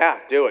 oh yeah,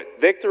 do it.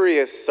 Victory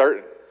is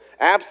certain.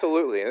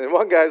 Absolutely. And then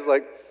one guy's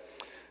like,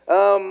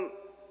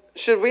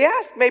 should we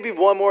ask maybe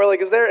one more?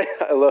 Like, is there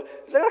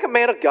like a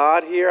man of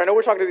God here? I know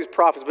we're talking to these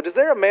prophets, but is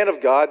there a man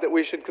of God that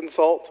we should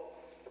consult?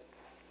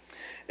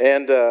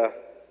 And the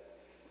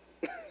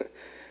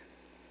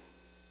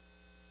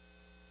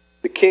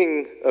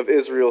king of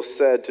Israel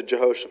said to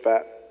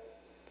Jehoshaphat,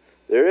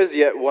 there is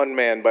yet one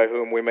man by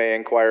whom we may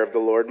inquire of the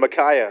Lord,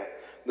 Micaiah,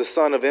 the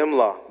son of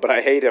Imlah, but I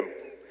hate him,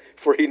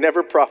 for he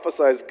never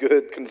prophesies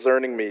good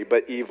concerning me,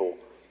 but evil.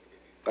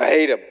 I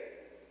hate him.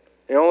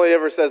 He only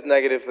ever says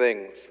negative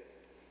things.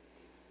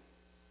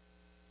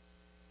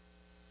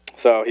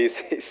 So he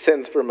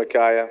sends for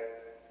Micaiah,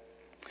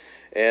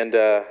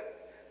 and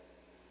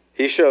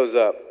he shows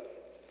up.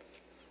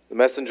 The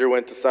messenger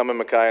went to summon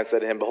Micaiah and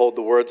said to him, behold,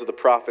 the words of the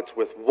prophets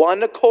with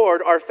one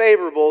accord are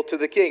favorable to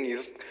the king.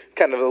 He's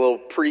kind of a little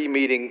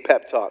pre-meeting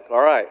pep talk. All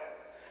right,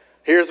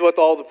 here's what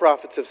all the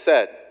prophets have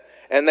said.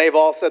 And they've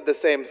all said the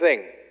same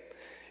thing.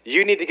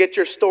 You need to get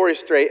your story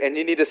straight, and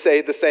you need to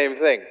say the same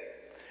thing.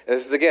 And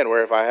this is, again,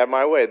 where if I had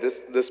my way,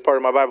 this part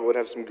of my Bible would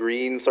have some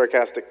green,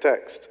 sarcastic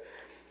text.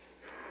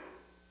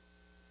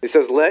 He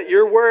says, let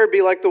your word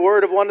be like the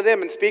word of one of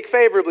them, and speak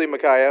favorably,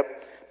 Micaiah.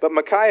 But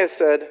Micaiah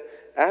said,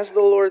 as the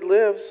Lord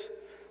lives,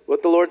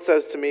 what the Lord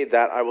says to me,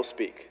 that I will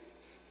speak.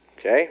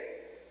 Okay?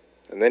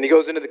 And then he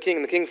goes into the king,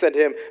 and the king said to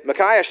him,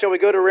 Micaiah, shall we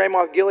go to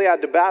Ramoth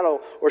Gilead to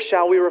battle, or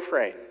shall we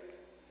refrain?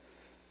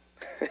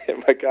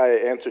 And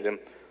Micaiah answered him,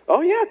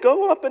 oh yeah,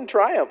 go up and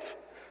triumph.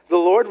 The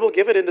Lord will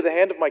give it into the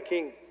hand of my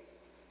king.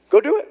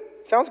 Go do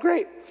it. Sounds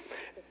great.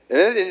 And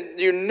then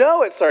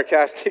it's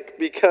sarcastic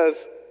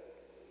because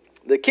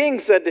the king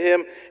said to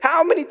him,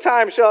 how many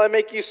times shall I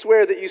make you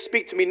swear that you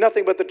speak to me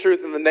nothing but the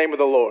truth in the name of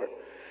the Lord?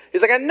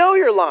 He's like, I know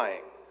you're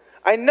lying.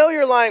 I know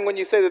you're lying when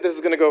you say that this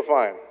is going to go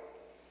fine.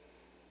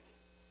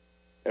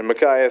 And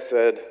Micaiah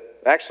said,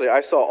 actually,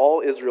 I saw all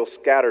Israel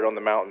scattered on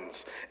the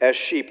mountains as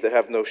sheep that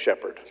have no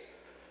shepherd.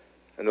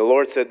 And the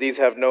Lord said, these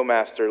have no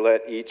master.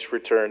 Let each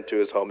return to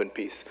his home in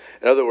peace.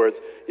 In other words,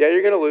 yeah,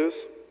 you're going to lose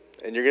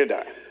and you're going to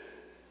die.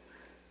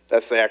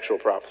 That's the actual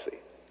prophecy.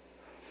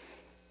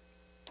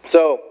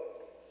 So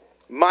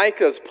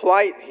Micah's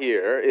plight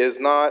here is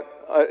not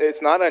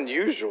it's not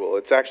unusual.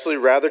 It's actually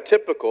rather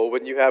typical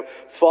when you have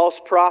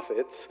false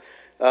prophets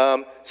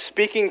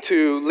speaking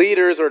to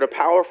leaders or to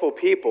powerful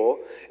people,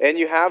 and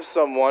you have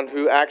someone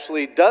who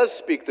actually does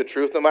speak the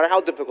truth, no matter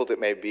how difficult it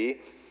may be.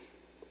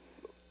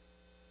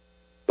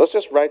 Let's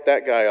just write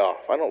that guy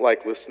off. I don't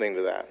like listening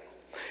to that.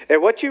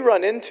 And what you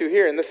run into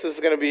here, and this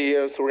is going to be,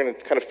 so we're going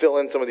to kind of fill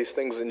in some of these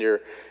things in your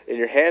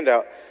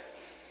handout.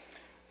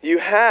 You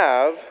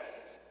have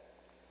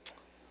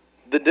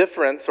the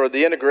difference or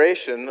the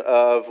integration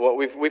of what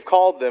we've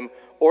called them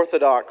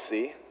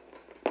orthodoxy,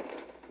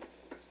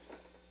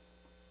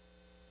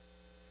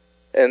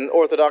 and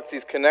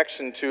orthodoxy's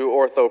connection to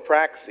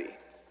orthopraxy.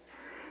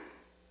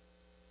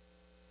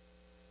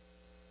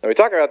 Now, we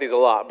talk about these a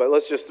lot, but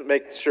let's just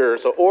make sure.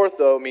 So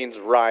ortho means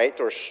right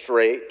or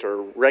straight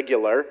or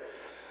regular.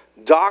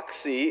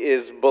 Doxy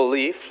is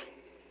belief,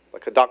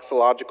 like a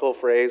doxological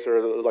phrase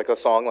or like a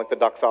song like the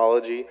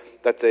doxology.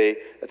 That's a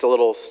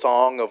little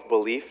song of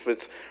belief.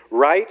 It's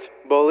right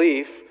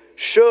belief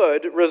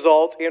should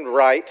result in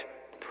right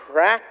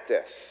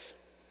practice.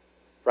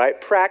 Right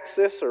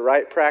praxis or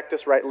right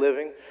practice, right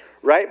living.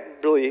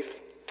 Right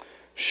belief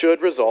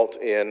should result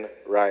in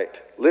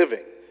right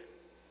living.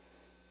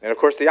 And of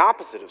course the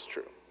opposite is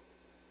true.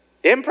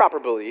 Improper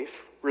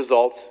belief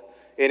results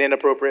in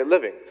inappropriate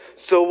living.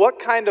 So what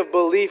kind of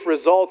belief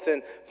results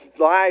in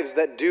lives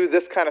that do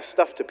this kind of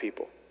stuff to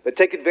people, that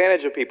take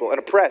advantage of people and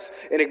oppress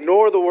and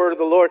ignore the word of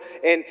the Lord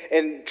and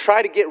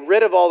try to get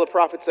rid of all the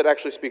prophets that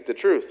actually speak the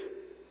truth?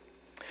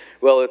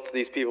 Well, it's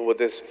these people with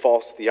this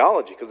false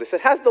theology, because they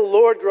said, has the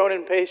Lord grown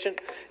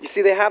impatient? You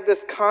see, they have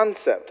this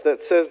concept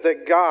that says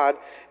that God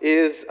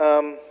is,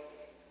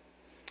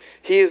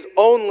 He is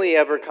only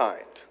ever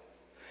kind.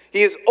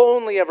 He is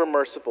only ever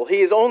merciful.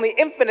 He is only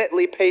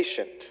infinitely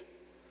patient.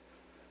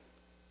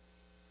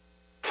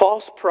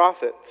 False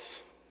prophets,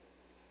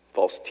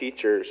 false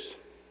teachers,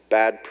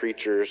 bad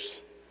preachers,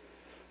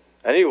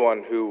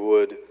 anyone who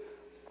would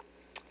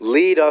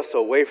lead us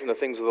away from the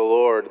things of the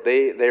Lord,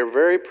 they're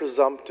very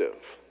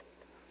presumptive.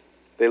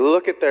 They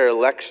look at their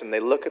election, they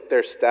look at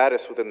their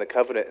status within the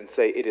covenant and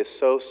say, it is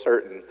so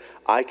certain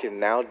I can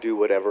now do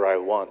whatever I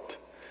want.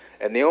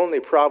 And the only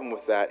problem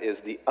with that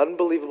is the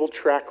unbelievable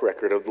track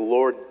record of the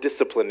Lord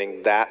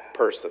disciplining that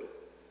person.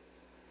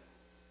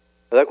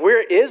 Like,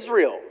 we're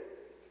Israel.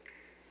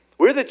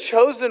 We're the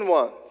chosen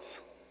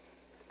ones.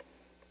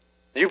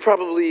 You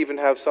probably even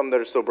have some that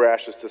are so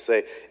brash as to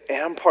say,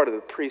 hey, I'm part of the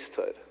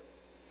priesthood.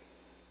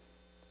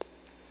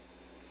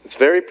 It's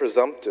very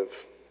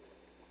presumptive.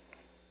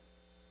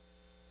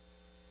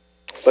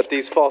 But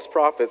these false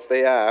prophets,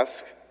 they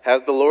ask,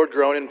 has the Lord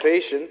grown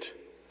impatient?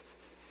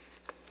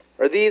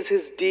 Are these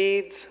his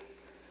deeds?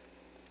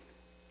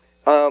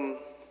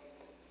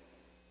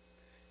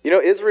 You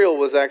know, Israel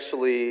was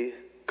actually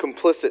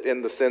complicit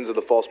in the sins of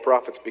the false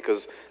prophets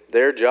because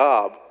their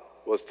job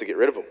was to get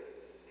rid of them.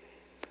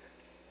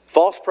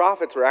 False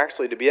prophets were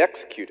actually to be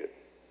executed.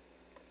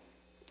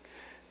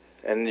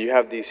 And you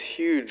have these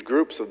huge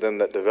groups of them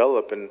that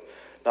develop, and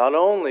not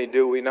only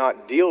do we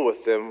not deal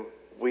with them,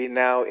 we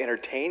now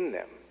entertain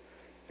them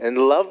and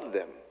love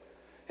them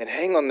and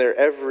hang on their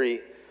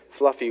every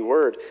fluffy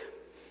word.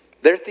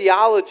 Their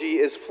theology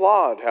is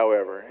flawed,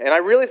 however, and I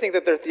really think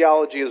that their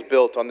theology is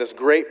built on this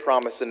great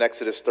promise in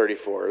Exodus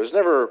 34. There's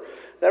never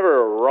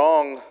a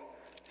wrong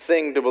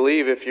thing to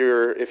believe if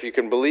you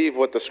can believe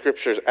what the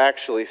scriptures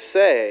actually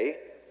say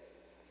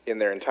in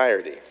their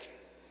entirety.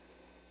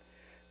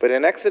 But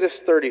in Exodus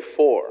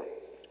 34,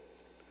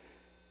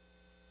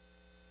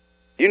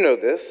 you know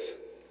this,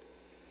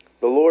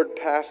 the Lord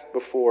passed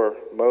before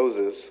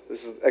Moses.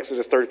 This is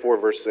Exodus 34,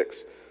 verse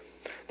 6.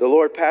 The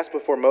Lord passed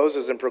before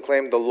Moses and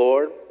proclaimed, the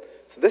Lord.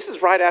 So this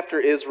is right after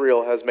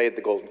Israel has made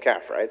the golden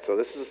calf, right? So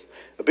this is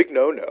a big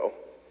no-no.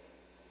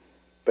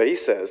 But he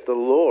says, the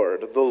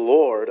Lord,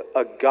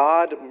 a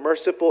God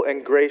merciful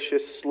and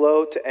gracious,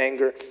 slow to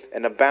anger,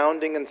 and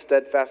abounding in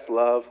steadfast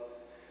love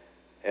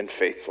and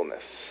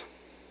faithfulness.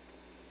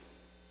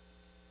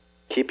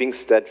 Keeping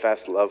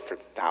steadfast love for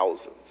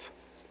thousands.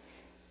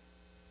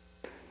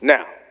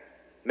 Now,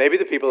 maybe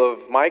the people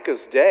of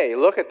Micah's day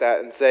look at that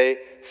and say,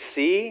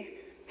 see,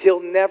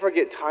 he'll never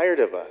get tired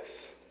of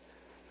us.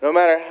 No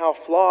matter how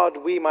flawed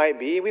we might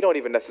be, we don't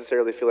even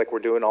necessarily feel like we're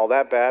doing all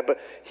that bad, but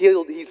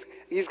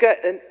he's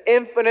got an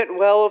infinite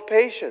well of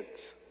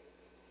patience.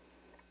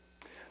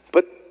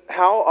 But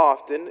how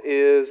often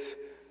is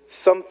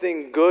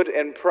something good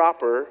and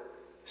proper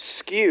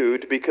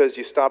skewed because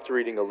you stopped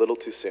reading a little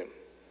too soon?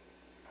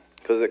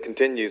 Because it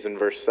continues in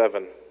verse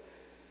 7.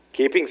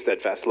 Keeping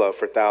steadfast love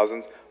for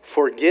thousands,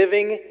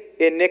 forgiving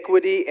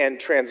iniquity and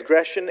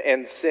transgression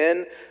and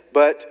sin,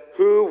 but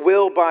who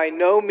will by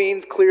no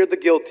means clear the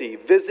guilty,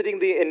 visiting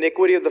the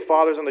iniquity of the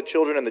fathers on the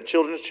children and the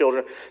children's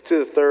children to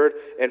the third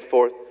and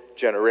fourth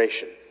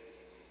generation.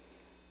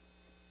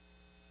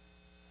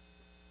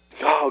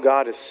 Oh,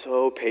 God is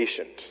so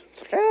patient.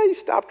 It's like, you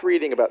stopped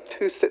reading about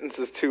 2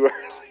 sentences too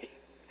early.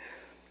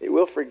 He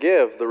will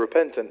forgive the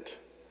repentant.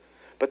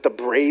 But the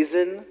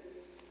brazen,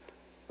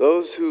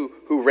 those who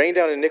rain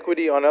down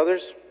iniquity on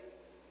others,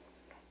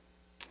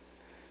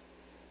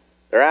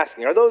 they're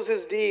asking, are those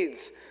his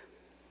deeds?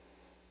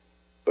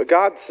 But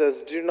God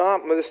says, do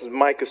not, this is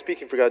Micah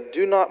speaking for God,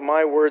 do not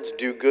my words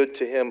do good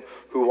to him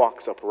who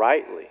walks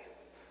uprightly.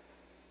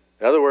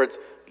 In other words,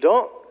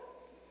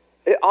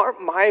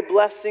 aren't my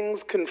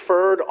blessings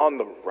conferred on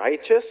the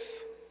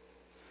righteous?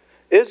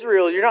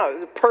 Israel, you're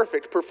not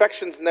perfect.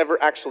 Perfection's never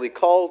actually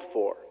called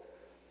for.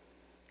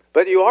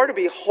 But you are to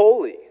be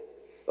holy,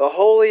 a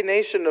holy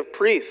nation of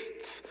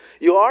priests.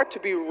 You are to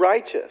be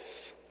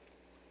righteous.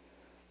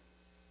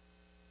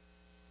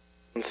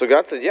 And so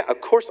God says, yeah, of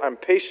course I'm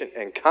patient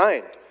and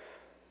kind.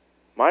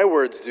 My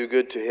words do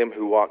good to him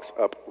who walks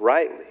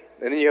uprightly.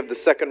 And then you have the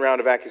second round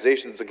of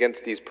accusations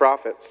against these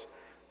prophets.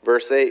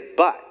 Verse 8,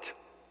 but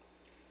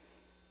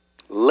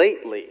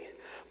lately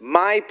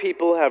my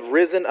people have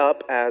risen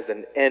up as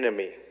an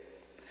enemy.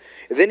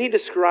 And then he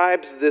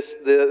describes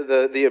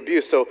the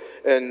abuse. So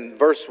in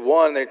verse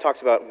 1, he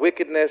talks about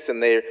wickedness,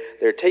 and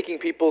they're taking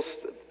people's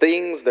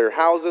things, their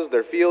houses,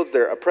 their fields.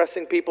 They're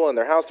oppressing people in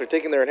their house. They're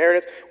taking their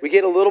inheritance. We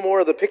get a little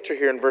more of the picture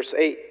here in verse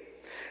 8.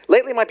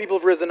 Lately my people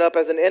have risen up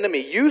as an enemy.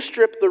 You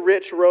strip the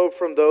rich robe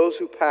from those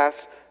who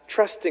pass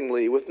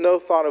trustingly with no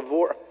thought of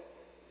war.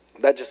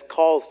 That just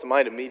calls to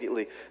mind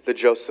immediately the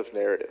Joseph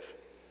narrative.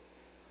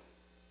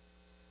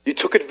 You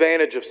took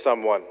advantage of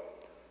someone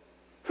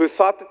who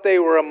thought that they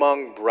were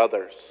among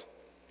brothers.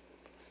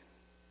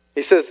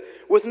 He says,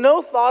 with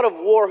no thought of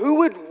war, who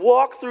would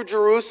walk through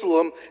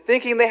Jerusalem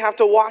thinking they have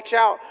to watch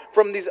out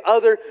from these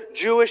other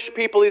Jewish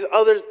people, these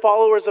other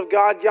followers of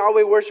God,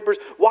 Yahweh worshipers?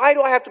 Why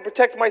do I have to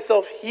protect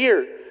myself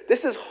here?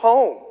 This is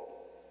home.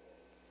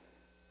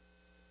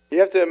 You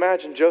have to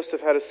imagine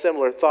Joseph had a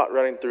similar thought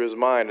running through his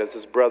mind as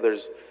his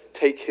brothers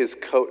take his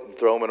coat and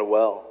throw him in a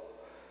well.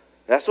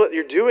 That's what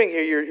you're doing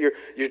here.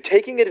 You're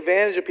taking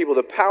advantage of people.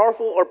 The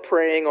powerful are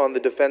preying on the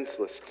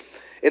defenseless.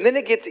 And then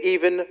it gets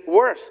even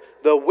worse.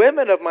 The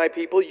women of my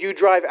people you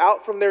drive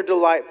out from their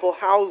delightful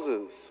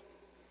houses.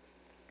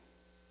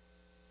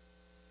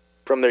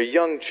 From their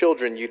young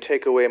children you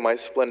take away my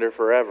splendor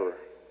forever.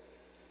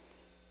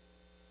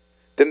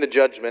 Then the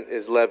judgment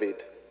is levied.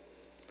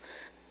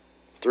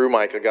 Through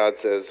Micah, God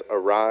says,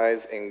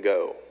 arise and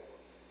go.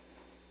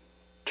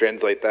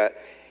 Translate that.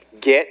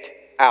 Get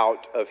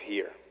out of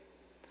here.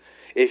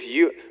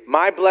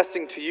 My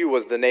blessing to you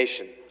was the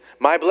nation.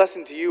 My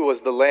blessing to you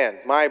was the land.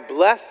 My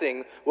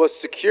blessing was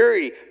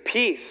security,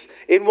 peace,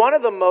 in one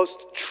of the most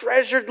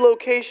treasured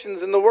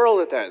locations in the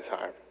world at that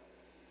time.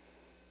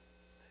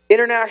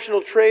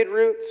 International trade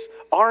routes,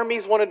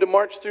 armies wanted to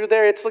march through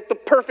there. It's like the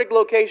perfect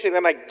location,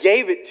 and I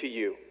gave it to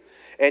you.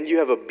 And you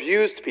have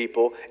abused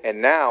people,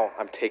 and now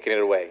I'm taking it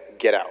away.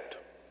 Get out.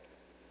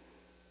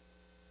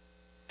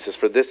 It says,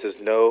 for this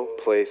is no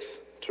place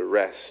to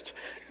rest.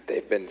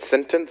 They've been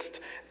sentenced.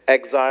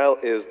 Exile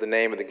is the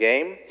name of the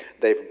game.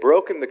 They've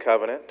broken the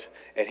covenant,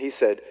 and he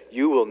said,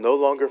 you will no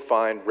longer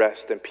find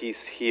rest and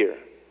peace here.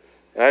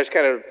 And I just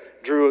kind of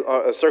drew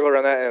a circle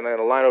around that and then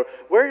a line over.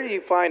 Where do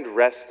you find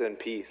rest and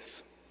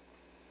peace?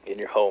 In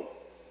your home.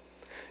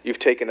 You've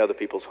taken other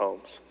people's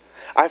homes.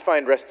 I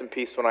find rest and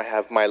peace when I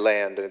have my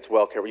land and it's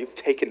well cared for. You've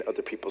taken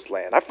other people's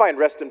land. I find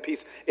rest and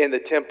peace in the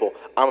temple.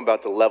 I'm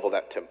about to level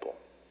that temple.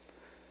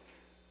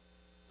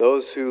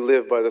 Those who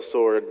live by the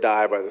sword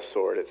die by the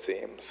sword, it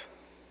seems.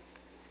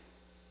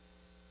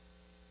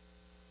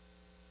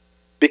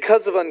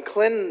 Because of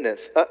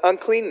uncleanness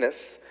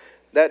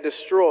that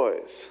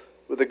destroys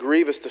with a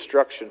grievous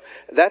destruction.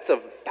 That's a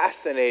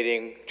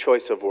fascinating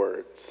choice of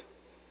words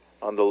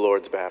on the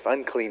Lord's behalf.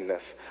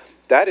 Uncleanness.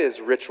 That is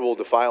ritual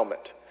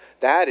defilement.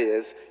 That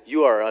is,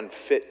 you are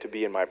unfit to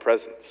be in my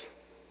presence.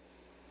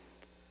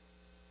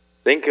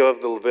 Think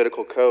of the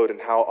Levitical code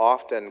and how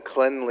often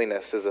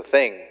cleanliness is a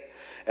thing.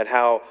 And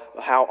how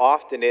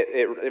often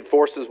it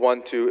forces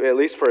one to, at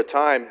least for a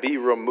time, be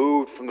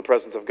removed from the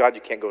presence of God.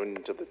 You can't go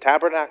into the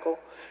tabernacle.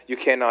 You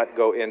cannot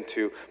go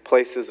into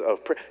places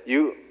of prayer.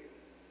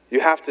 You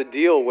have to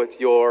deal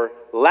with your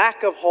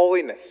lack of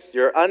holiness,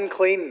 your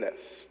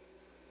uncleanness.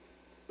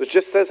 It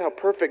just says how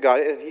perfect God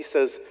is. And he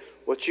says,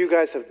 what you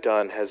guys have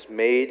done has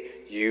made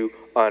you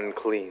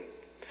unclean.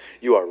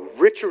 You are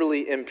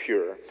ritually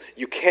impure.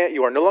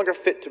 You are no longer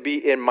fit to be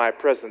in my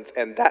presence,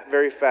 and that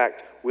very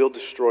fact will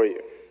destroy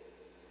you.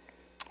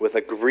 With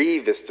a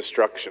grievous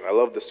destruction. I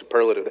love the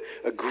superlative.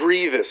 A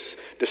grievous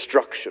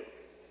destruction.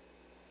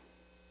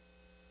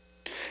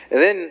 And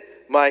then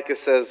Micah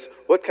says,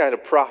 what kind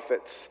of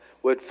prophets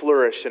would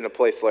flourish in a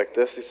place like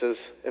this? He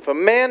says, if a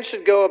man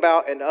should go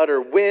about and utter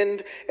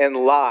wind and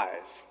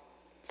lies,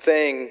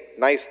 saying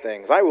nice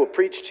things, I will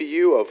preach to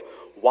you of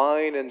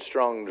wine and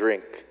strong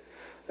drink.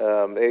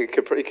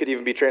 It could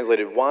even be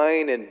translated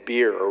wine and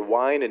beer or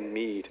wine and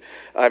mead.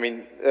 I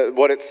mean,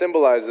 what it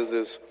symbolizes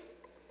is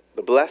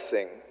the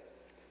blessing,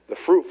 the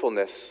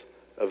fruitfulness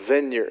of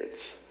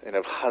vineyards and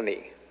of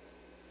honey.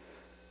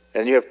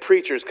 And you have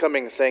preachers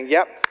coming and saying,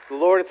 yep, the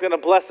Lord is going to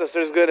bless us.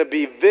 There's going to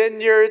be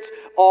vineyards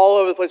all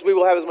over the place. We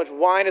will have as much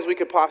wine as we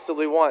could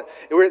possibly want.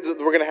 And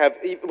we're going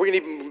to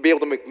even be able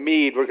to make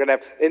mead. We're going to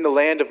have in the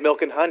land of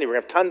milk and honey. We're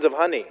going to have tons of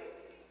honey.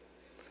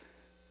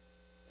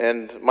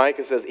 And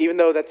Micah says, even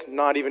though that's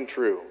not even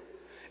true,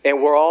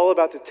 and we're all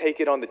about to take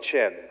it on the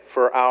chin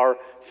for our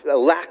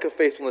lack of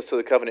faithfulness to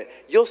the covenant,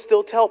 you'll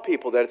still tell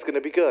people that it's going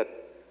to be good.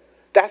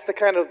 That's the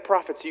kind of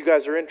prophets you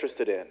guys are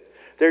interested in.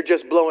 They're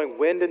just blowing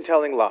wind and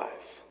telling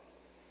lies.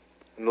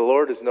 And the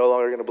Lord is no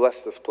longer going to bless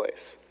this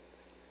place.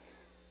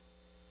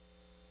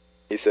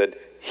 He said,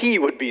 he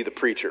would be the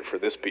preacher for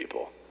this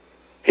people.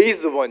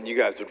 He's the one you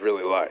guys would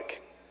really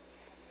like.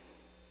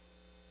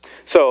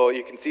 So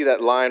you can see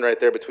that line right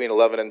there between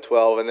 11 and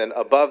 12. And then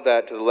above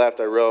that to the left,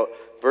 I wrote,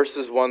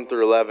 verses 1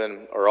 through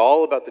 11 are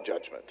all about the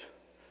judgment.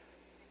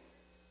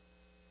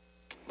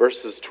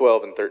 Verses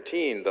 12 and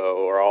 13,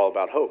 though, are all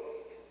about hope.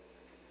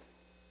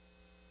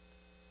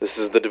 This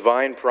is the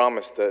divine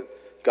promise that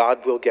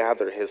God will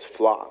gather his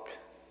flock.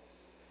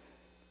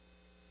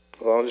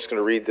 Well, I'm just going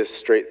to read this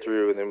straight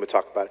through and then we'll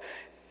talk about it.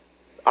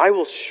 I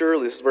will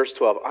surely, this is verse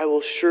 12, I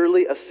will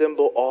surely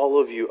assemble all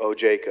of you, O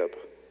Jacob.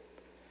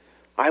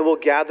 I will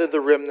gather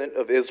the remnant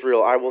of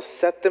Israel. I will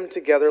set them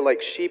together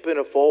like sheep in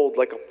a fold,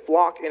 like a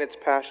flock in its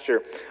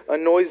pasture, a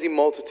noisy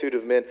multitude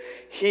of men.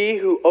 He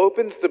who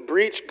opens the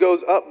breach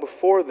goes up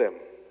before them.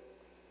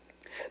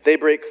 They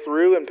break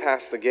through and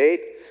pass the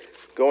gate,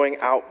 going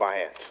out by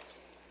it.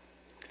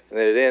 And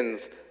then it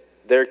ends,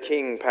 their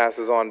king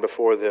passes on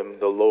before them,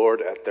 the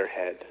Lord at their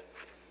head.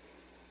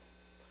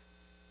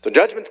 So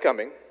judgment's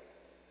coming.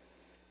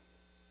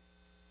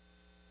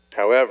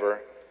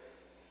 However,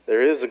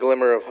 there is a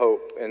glimmer of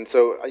hope. And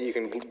so you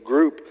can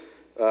group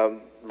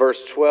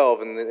verse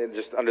 12 and then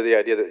just under the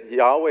idea that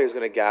Yahweh is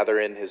going to gather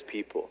in his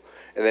people.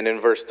 And then in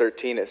verse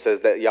 13 it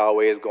says that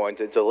Yahweh is going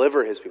to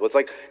deliver his people. It's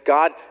like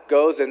God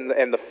goes and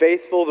the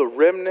faithful, the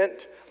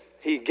remnant,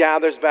 he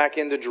gathers back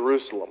into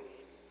Jerusalem.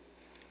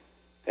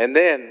 And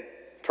then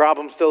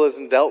problem still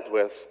isn't dealt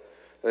with.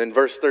 And in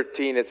verse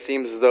 13, it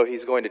seems as though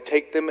he's going to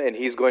take them and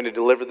he's going to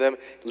deliver them,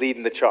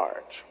 leading the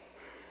charge.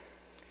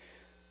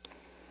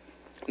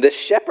 This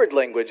shepherd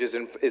language is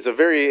a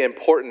very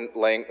important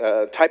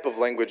type of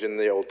language in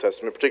the Old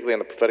Testament, particularly in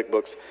the prophetic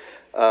books.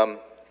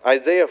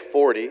 Isaiah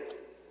 40,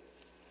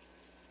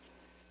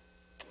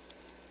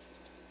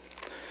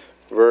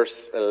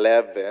 verse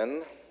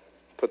 11,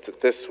 puts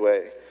it this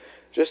way.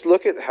 Just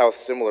look at how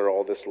similar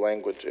all this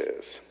language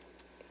is.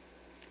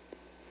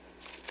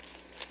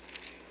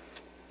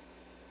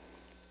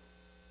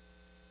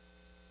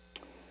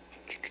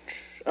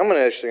 I'm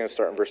actually going to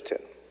start in verse 10.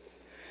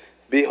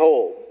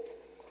 Behold,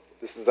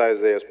 this is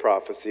Isaiah's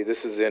prophecy.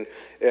 This is in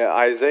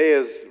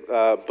Isaiah's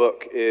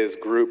book is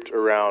grouped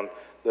around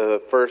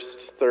the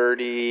first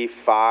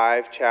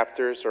 35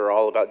 chapters are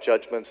all about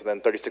judgments, and then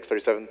 36,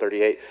 37,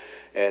 38,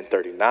 and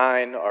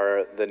 39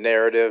 are the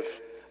narrative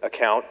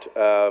account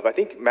of, I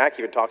think Mac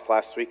even talked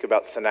last week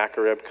about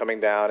Sennacherib coming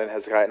down and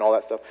Hezekiah and all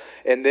that stuff.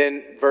 And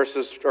then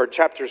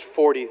chapters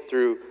 40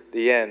 through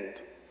the end,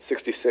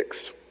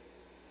 66,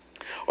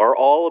 are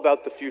all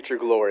about the future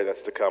glory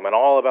that's to come and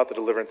all about the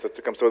deliverance that's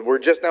to come. So we're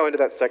just now into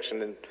that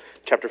section in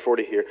chapter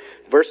 40 here.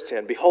 Verse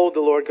 10, behold,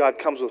 the Lord God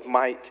comes with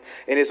might,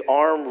 and his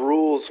arm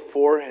rules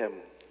for him.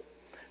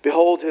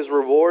 Behold, his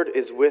reward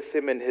is with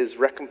him, and his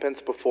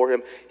recompense before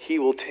him. He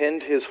will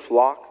tend his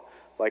flock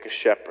like a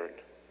shepherd.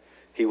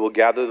 He will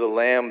gather the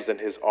lambs in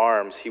his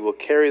arms. He will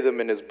carry them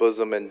in his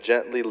bosom and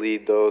gently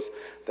lead those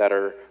that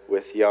are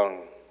with young.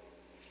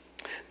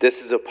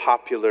 This is a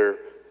popular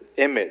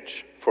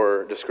image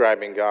for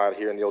describing God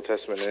here in the Old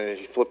Testament. And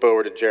if you flip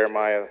over to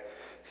Jeremiah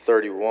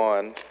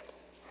 31,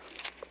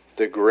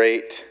 the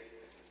great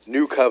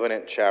New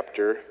Covenant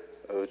chapter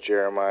of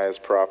Jeremiah's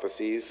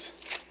prophecies.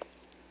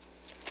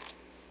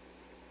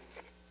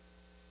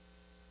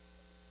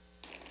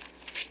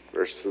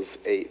 Verses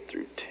 8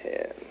 through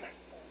 10.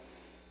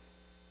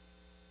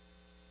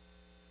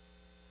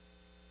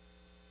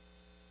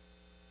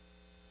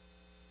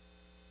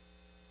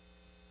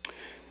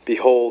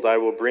 Behold, I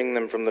will bring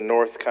them from the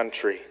north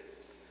country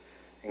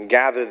and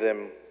gather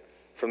them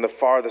from the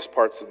farthest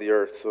parts of the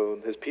earth. So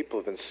his people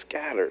have been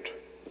scattered.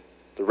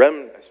 The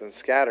remnant has been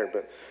scattered,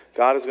 but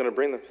God is going to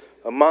bring them.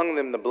 Among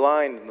them the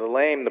blind and the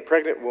lame, the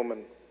pregnant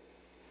woman,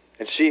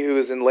 and she who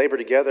is in labor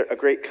together, a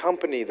great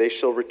company they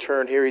shall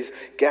return. Here he's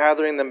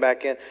gathering them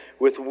back in.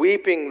 With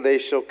weeping they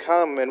shall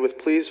come, and with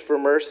pleas for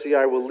mercy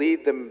I will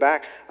lead them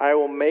back. I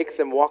will make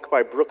them walk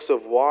by brooks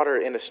of water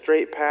in a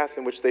straight path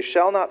in which they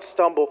shall not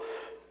stumble,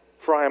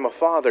 for I am a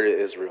father to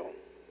Israel,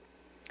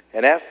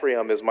 and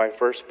Ephraim is my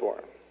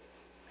firstborn.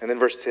 And then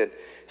verse 10,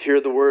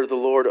 hear the word of the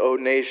Lord, O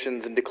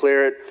nations, and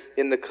declare it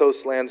in the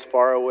coastlands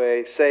far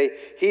away. Say,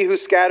 he who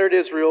scattered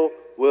Israel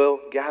will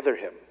gather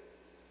him.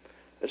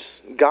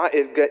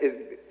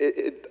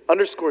 It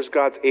underscores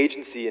God's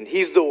agency, and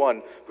he's the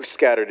one who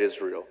scattered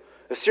Israel.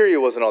 Assyria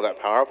wasn't all that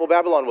powerful.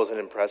 Babylon wasn't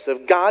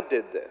impressive. God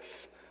did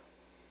this,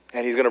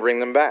 and he's going to bring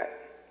them back.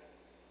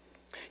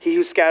 He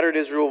who scattered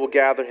Israel will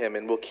gather him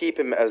and will keep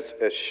him as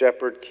a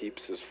shepherd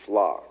keeps his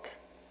flock.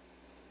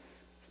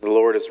 The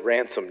Lord has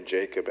ransomed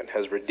Jacob and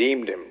has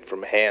redeemed him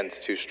from hands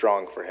too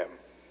strong for him.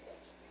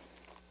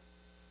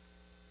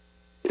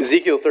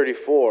 Ezekiel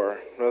 34,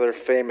 another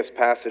famous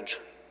passage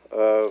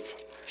of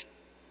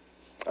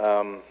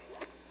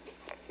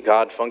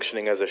God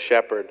functioning as a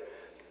shepherd.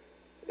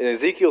 In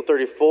Ezekiel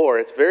 34,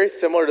 it's very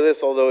similar to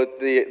this, although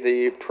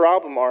the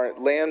problem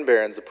aren't land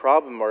barons. The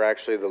problem are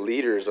actually the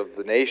leaders of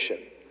the nation.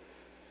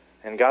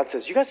 And God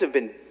says, you guys have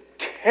been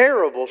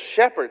terrible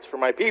shepherds for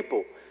my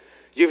people.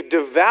 You've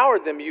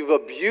devoured them. You've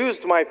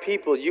abused my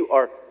people. You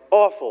are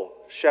awful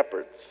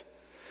shepherds.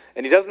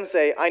 And he doesn't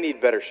say, I need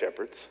better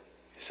shepherds.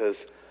 He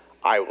says,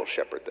 I will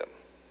shepherd them.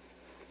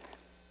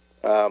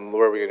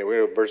 Where are we going to? We're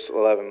going to verse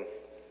 11.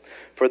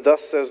 For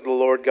thus says the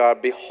Lord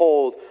God,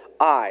 behold,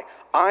 I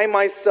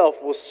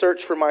myself will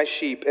search for my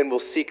sheep and will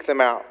seek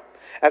them out.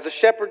 As a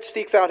shepherd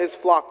seeks out his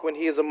flock when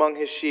he is among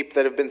his sheep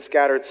that have been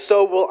scattered,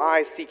 so will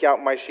I seek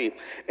out my sheep,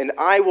 and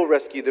I will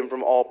rescue them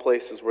from all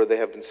places where they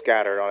have been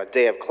scattered on a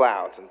day of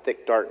clouds and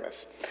thick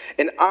darkness.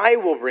 And I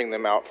will bring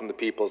them out from the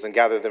peoples and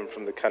gather them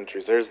from the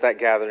countries. There's that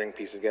gathering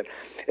piece again.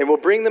 And will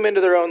bring them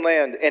into their own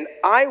land, and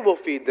I will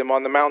feed them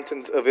on the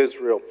mountains of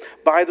Israel,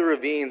 by the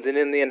ravines and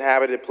in the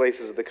inhabited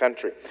places of the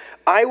country.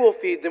 I will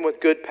feed them with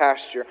good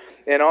pasture,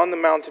 and on the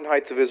mountain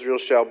heights of Israel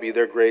shall be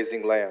their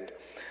grazing land.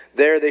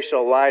 There they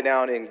shall lie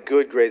down in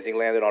good grazing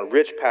land, and on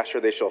rich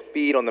pasture they shall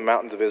feed on the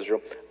mountains of Israel.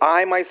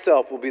 I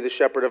myself will be the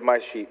shepherd of my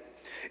sheep,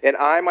 and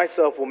I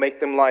myself will make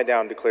them lie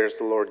down, declares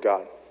the Lord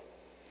God.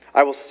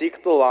 I will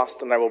seek the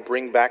lost, and I will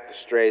bring back the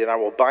strayed, and I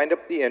will bind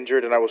up the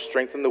injured, and I will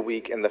strengthen the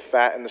weak, and the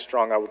fat and the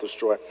strong I will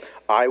destroy.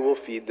 I will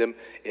feed them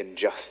in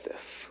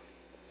justice.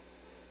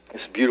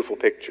 It's a beautiful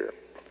picture.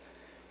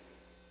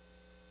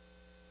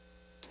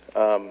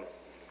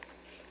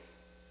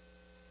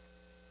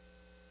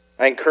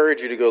 I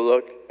encourage you to go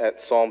look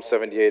at Psalm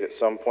 78 at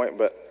some point,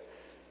 but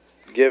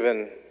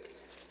given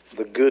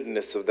the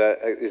goodness of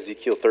that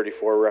Ezekiel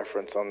 34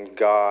 reference on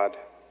God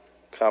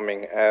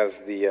coming as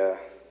the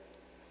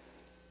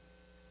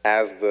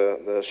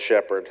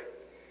shepherd,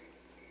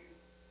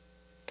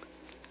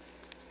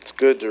 it's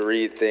good to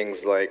read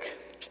things like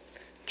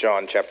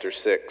John chapter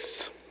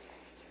 6.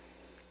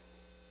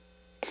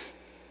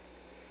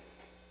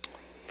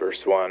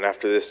 Verse 1,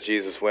 after this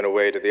Jesus went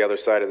away to the other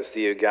side of the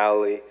Sea of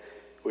Galilee,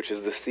 which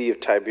is the Sea of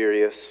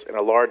Tiberias, and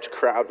a large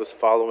crowd was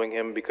following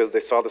him because they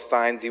saw the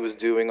signs he was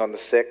doing on the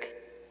sick.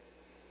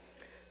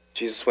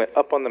 Jesus went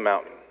up on the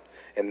mountain,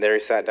 and there he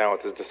sat down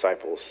with his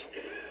disciples.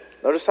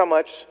 Notice how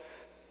much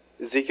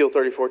Ezekiel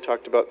 34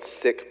 talked about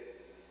sick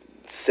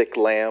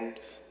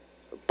lambs.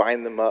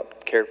 Bind them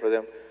up, care for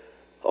them.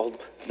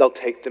 They'll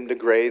take them to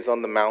graze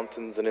on the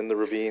mountains and in the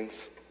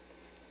ravines.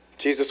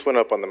 Jesus went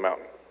up on the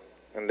mountain,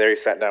 and there he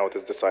sat down with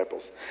his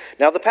disciples.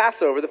 Now the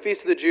Passover, the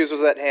feast of the Jews,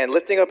 was at hand.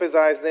 Lifting up his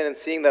eyes then and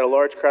seeing that a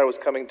large crowd was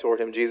coming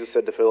toward him, Jesus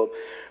said to Philip,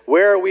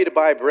 where are we to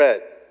buy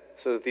bread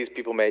so that these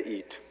people may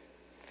eat?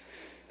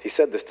 He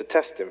said this to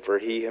test him, for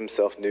he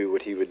himself knew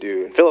what he would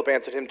do. And Philip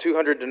answered him,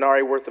 200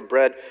 denarii worth of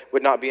bread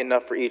would not be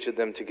enough for each of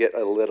them to get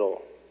a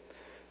little.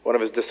 One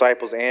of his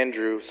disciples,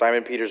 Andrew,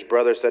 Simon Peter's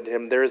brother, said to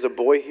him, there is a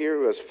boy here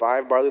who has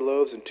 5 barley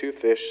loaves and 2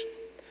 fish,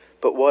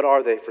 but what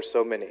are they for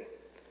so many?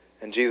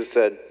 And Jesus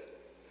said,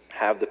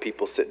 have the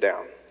people sit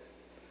down.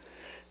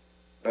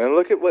 And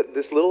look at what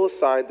this little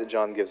aside that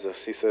John gives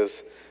us. He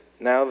says,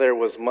 now there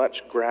was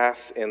much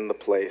grass in the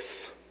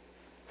place.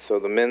 So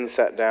the men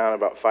sat down,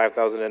 about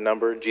 5,000 in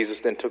number.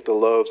 Jesus then took the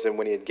loaves, and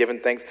when he had given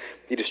thanks,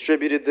 he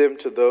distributed them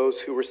to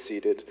those who were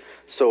seated.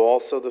 So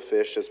also the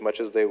fish, as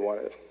much as they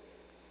wanted.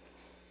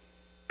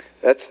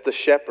 That's the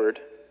shepherd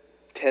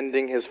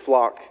tending his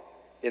flock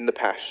in the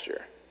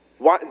pasture.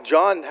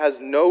 John has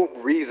no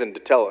reason to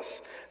tell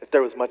us that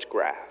there was much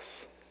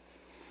grass.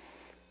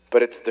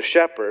 But it's the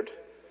shepherd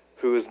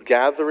who is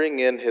gathering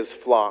in his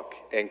flock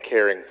and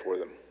caring for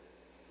them.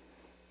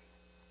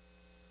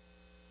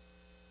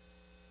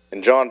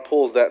 And John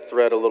pulls that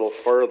thread a little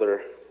further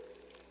in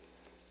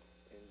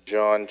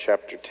John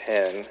chapter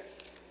 10.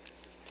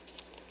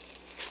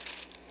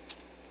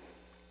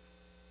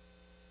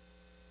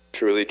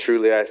 Truly,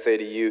 truly, I say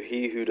to you,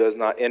 he who does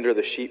not enter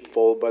the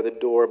sheepfold by the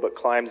door, but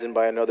climbs in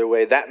by another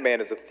way, that man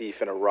is a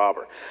thief and a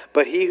robber.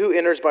 But he who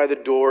enters by the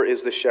door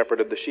is the shepherd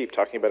of the sheep,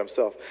 talking about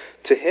himself.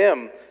 To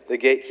him the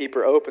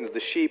gatekeeper opens, the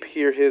sheep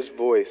hear his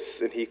voice,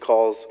 and he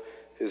calls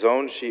his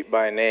own sheep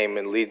by name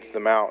and leads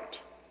them out.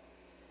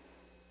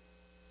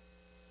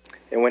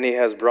 And when he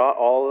has brought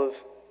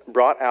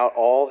out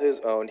all his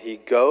own, he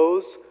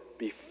goes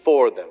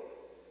before them.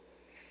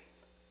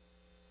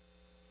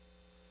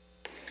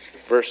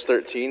 Verse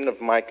 13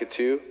 of Micah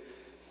 2,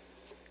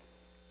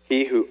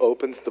 he who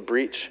opens the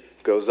breach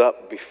goes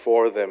up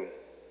before them.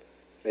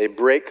 They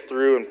break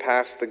through and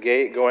pass the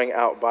gate, going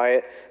out by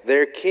it.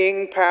 Their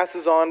king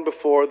passes on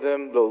before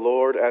them, the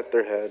Lord at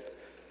their head.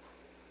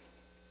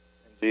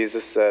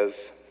 Jesus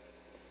says,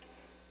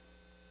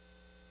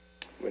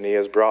 when he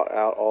has brought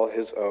out all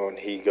his own,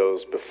 he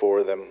goes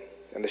before them.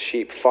 And the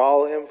sheep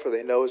follow him, for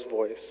they know his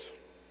voice.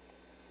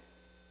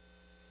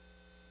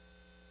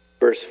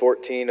 Verse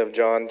 14 of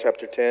John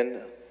chapter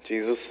 10,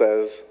 Jesus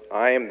says,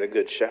 I am the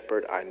good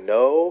shepherd. I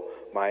know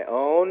my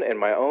own, and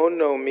my own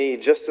know me,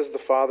 just as the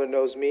Father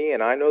knows me,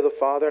 and I know the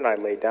Father, and I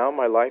lay down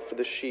my life for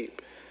the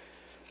sheep.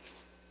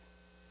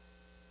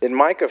 In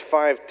Micah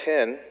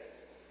 5:10,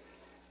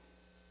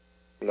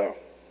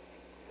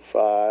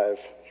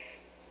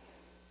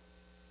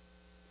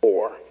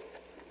 5:4.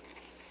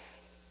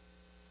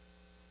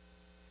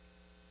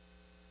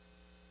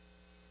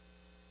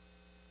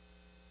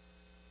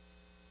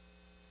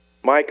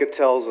 Micah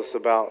tells us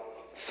about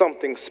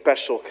something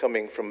special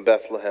coming from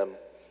Bethlehem.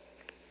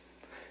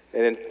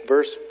 And in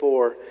verse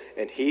 4,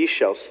 and he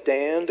shall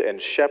stand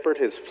and shepherd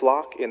his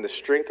flock in the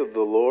strength of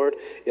the Lord,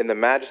 in the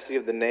majesty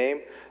of the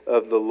name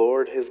of the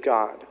Lord his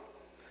God.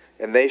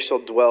 And they shall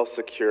dwell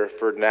secure,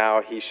 for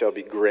now he shall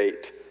be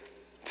great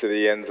to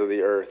the ends of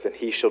the earth, and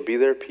he shall be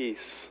their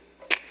peace.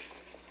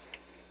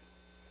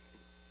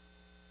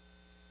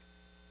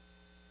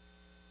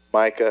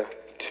 Micah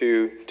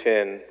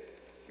 2:10,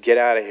 get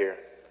out of here.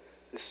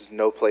 This is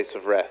no place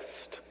of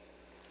rest.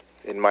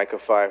 In Micah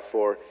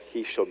 5:4,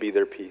 he shall be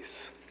their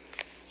peace.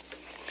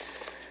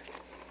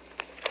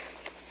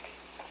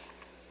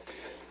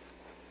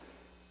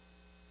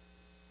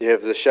 You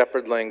have the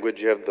shepherd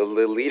language, you have the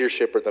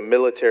leadership or the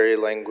military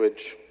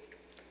language.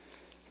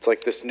 It's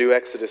like this new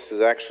Exodus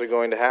is actually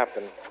going to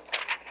happen.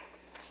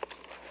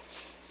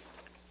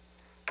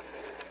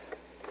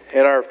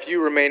 In our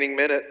few remaining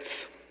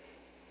minutes,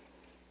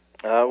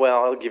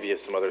 I'll give you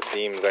some other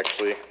themes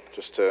actually,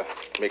 just to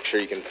make sure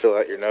you can fill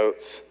out your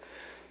notes.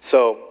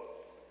 So,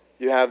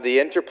 you have the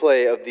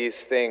interplay of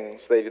these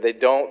things. They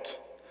don't,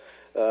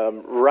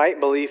 right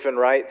belief and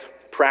right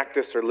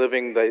practice or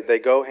living, they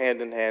go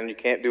hand in hand. You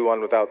can't do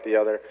one without the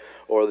other,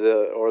 or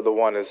the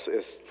one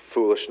is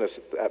foolishness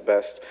at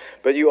best.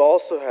 But you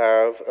also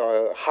have,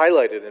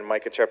 highlighted in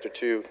Micah chapter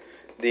 2,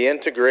 the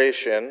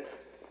integration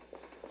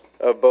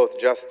of both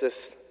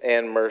justice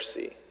and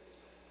mercy.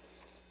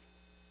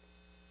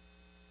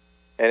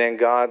 And in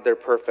God, they're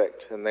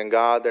perfect. And in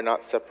God, they're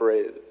not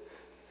separated.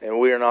 And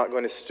we are not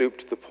going to stoop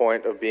to the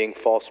point of being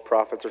false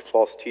prophets or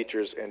false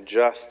teachers and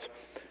just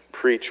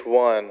preach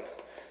one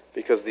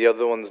because the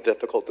other one's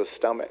difficult to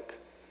stomach.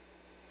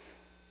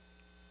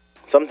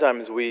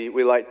 Sometimes we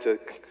like to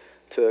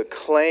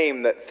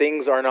claim that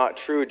things are not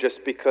true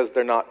just because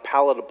they're not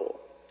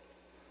palatable.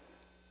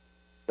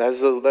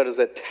 That is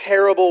a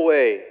terrible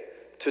way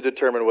to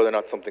determine whether or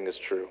not something is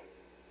true.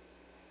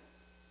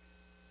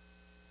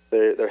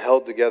 They're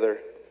held together.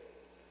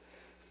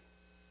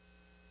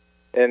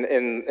 And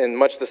in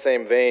much the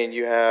same vein,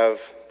 you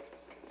have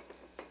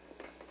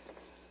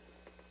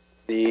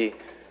the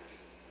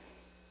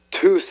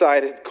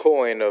two-sided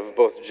coin of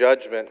both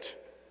judgment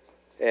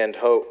and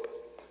hope.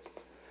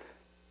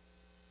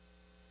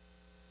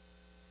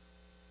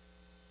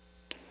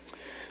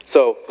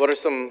 So, what are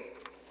some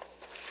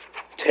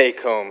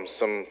take-homes,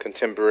 some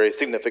contemporary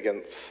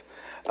significance?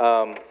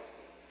 They're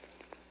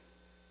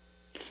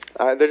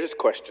just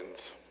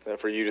questions.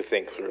 for you to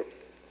think through.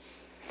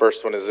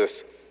 First one is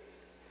this.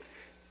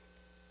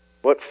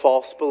 What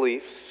false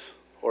beliefs,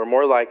 or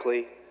more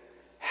likely,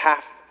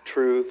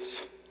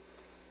 half-truths,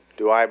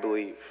 do I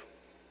believe?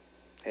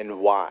 And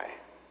why?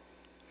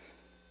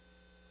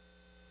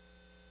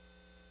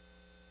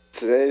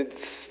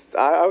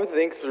 I would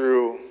think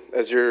through,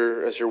 as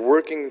you're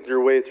working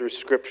your way through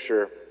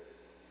Scripture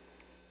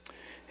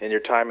and your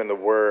time in the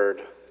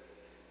Word,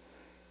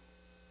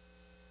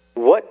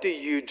 what do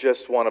you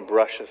just want to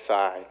brush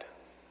aside?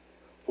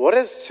 What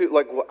is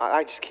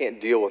I just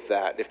can't deal with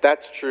that. If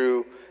that's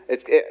true,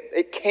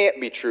 it can't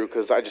be true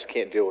because I just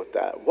can't deal with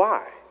that.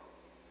 Why?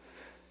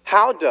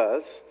 How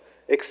does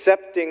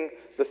accepting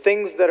the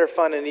things that are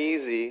fun and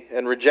easy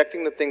and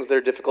rejecting the things that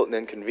are difficult and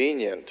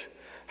inconvenient,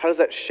 how does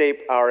that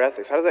shape our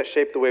ethics? How does that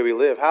shape the way we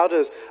live? How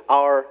does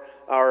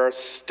our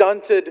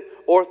stunted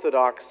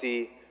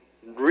orthodoxy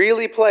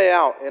really play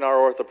out in our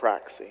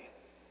orthopraxy?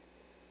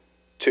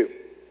 2,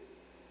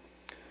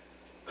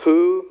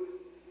 who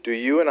do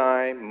you and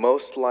I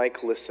most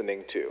like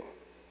listening to?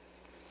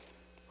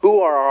 Who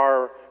are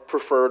our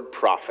preferred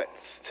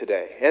prophets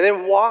today? And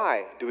then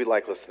why do we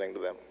like listening to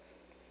them?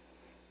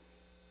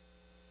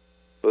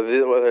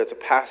 Whether it's a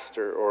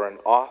pastor or an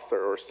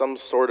author or some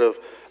sort of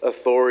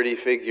authority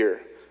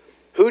figure.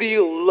 Who do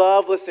you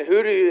love listening?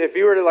 If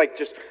you were to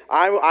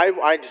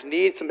I just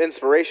need some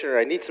inspiration or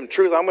I need some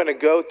truth, I'm going to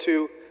go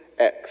to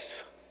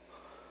X.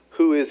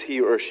 Who is he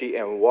or she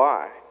and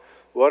why?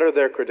 What are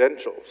their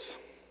credentials?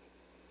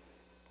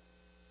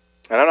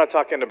 And I'm not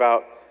talking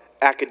about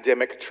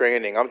academic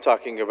training. I'm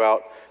talking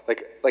about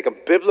like a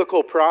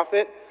biblical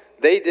prophet.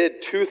 They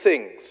did 2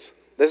 things.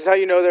 This is how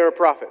you know they're a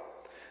prophet.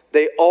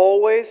 They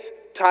always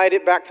tied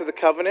it back to the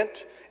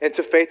covenant and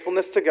to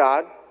faithfulness to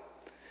God.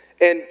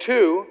 And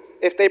 2,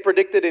 if they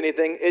predicted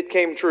anything, it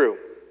came true.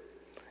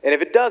 And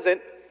if it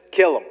doesn't,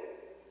 kill them.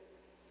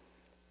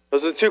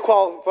 Those are the 2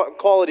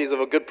 qualities of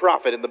a good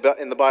prophet in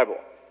the Bible.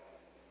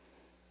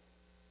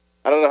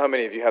 I don't know how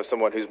many of you have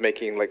someone who's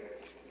making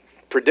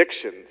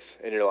predictions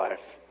in your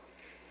life.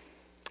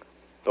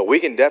 But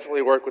we can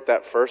definitely work with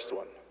that first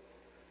one.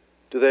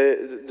 Do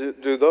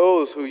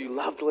those who you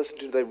love to listen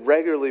to, do they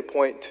regularly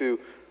point to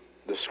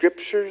the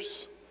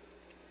Scriptures,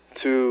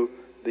 to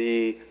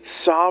the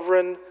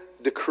sovereign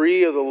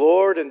decree of the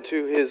Lord, and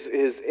to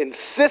his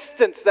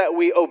insistence that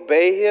we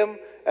obey him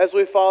as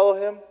we follow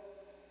him?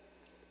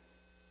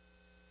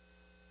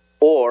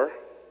 Or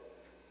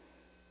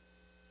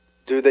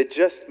do they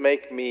just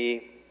make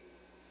me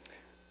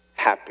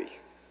happy?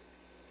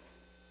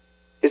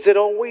 Is it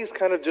always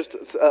kind of just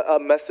a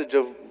message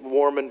of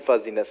warm and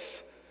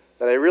fuzziness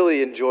that I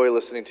really enjoy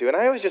listening to? And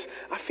I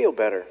feel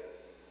better.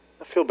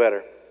 I feel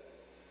better.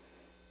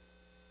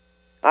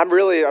 I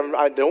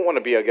don't want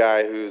to be a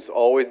guy who's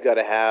always got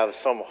to have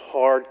some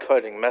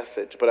hard-cutting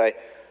message, but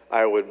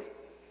I would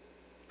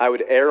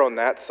err on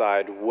that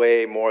side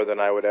way more than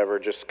I would ever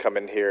just come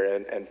in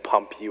here and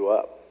pump you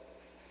up.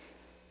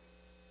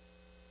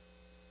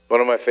 One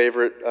of my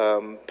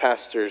favorite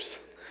pastors,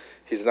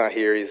 he's not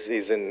here,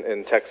 he's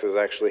in Texas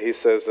actually, he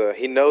says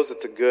he knows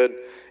it's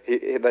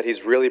that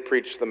he's really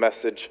preached the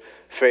message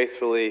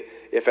faithfully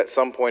if at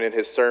some point in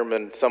his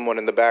sermon someone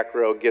in the back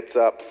row gets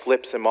up,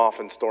 flips him off,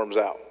 and storms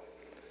out.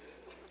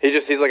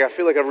 He's like, I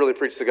feel like I've really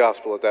preached the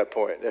gospel at that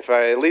point, if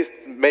I at least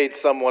made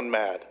someone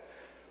mad.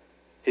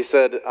 He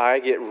said, I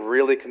get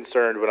really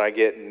concerned when I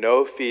get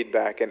no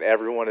feedback and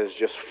everyone is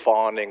just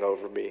fawning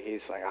over me.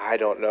 He's like, I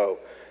don't know.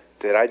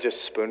 Did I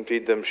just spoon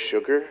feed them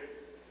sugar?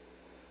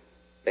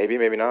 Maybe,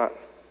 maybe not.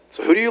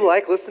 So who do you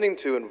like listening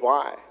to and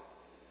why?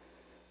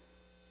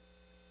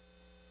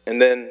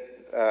 And then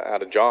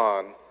out of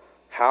John,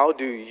 how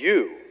do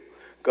you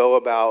go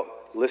about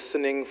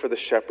listening for the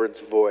shepherd's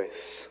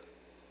voice?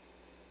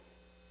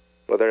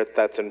 Whether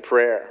that's in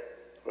prayer,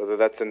 whether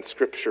that's in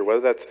Scripture, whether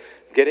that's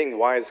getting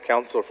wise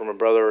counsel from a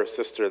brother or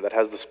sister that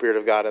has the Spirit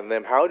of God in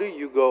them. How do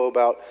you go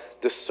about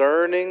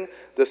discerning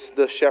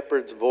the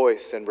shepherd's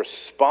voice and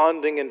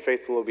responding in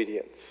faithful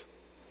obedience?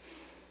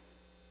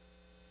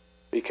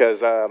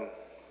 Because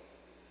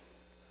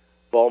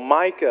while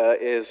Micah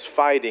is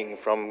fighting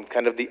from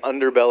kind of the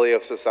underbelly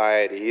of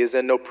society, he is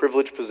in no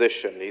privileged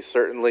position. He's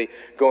certainly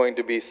going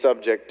to be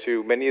subject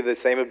to many of the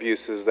same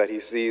abuses that he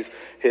sees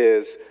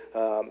his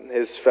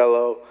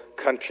fellow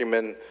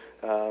countrymen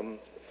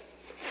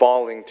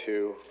falling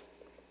to.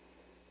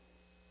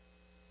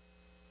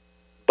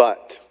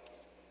 But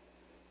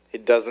he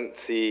doesn't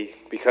see,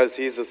 because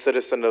he's a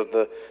citizen of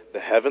the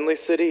heavenly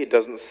city, he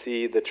doesn't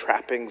see the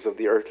trappings of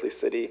the earthly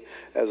city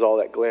as all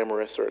that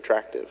glamorous or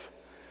attractive.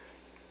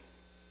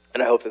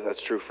 And I hope that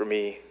that's true for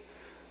me.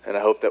 And I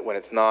hope that when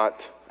it's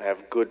not, I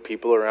have good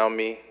people around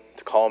me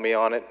to call me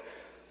on it.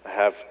 I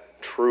have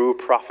true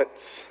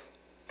prophets,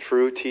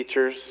 true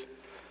teachers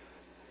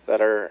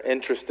that are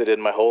interested in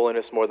my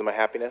holiness more than my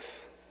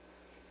happiness.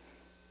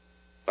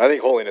 I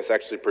think holiness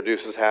actually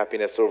produces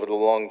happiness over the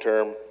long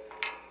term.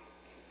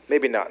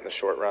 Maybe not in the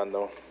short run,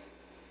 though.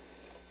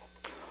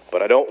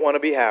 But I don't want to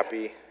be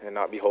happy and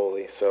not be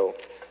holy, so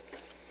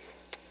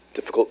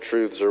difficult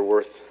truths are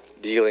worth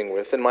dealing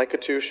with. And Micah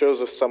 2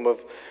 shows us some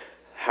of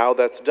how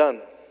that's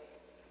done.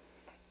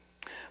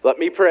 Let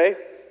me pray,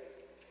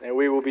 and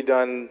we will be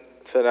done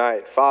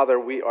tonight. Father,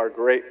 we are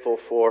grateful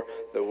for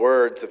the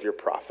words of your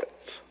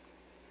prophets.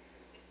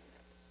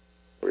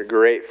 We're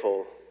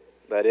grateful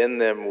that in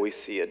them we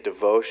see a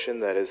devotion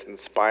that is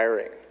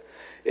inspiring.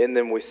 In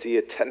them we see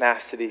a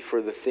tenacity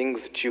for the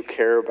things that you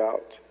care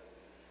about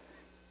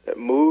that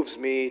moves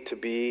me to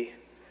be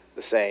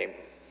the same.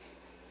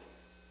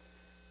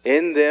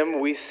 In them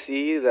we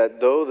see that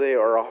though they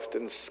are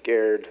often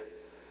scared,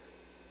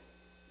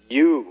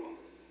 you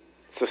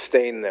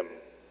sustain them.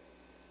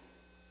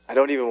 I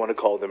don't even want to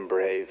call them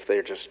brave.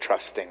 They're just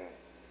trusting.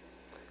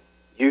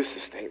 You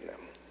sustain them.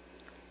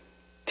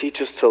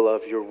 Teach us to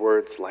love your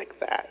words like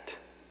that.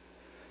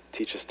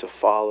 Teach us to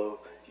follow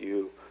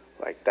you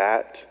like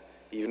that,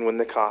 even when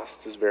the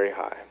cost is very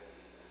high.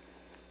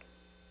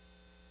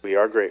 We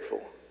are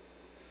grateful.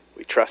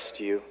 We trust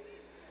you.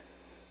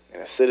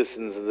 And as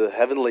citizens of the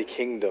heavenly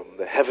kingdom,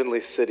 the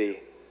heavenly city,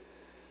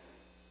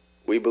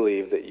 we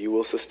believe that you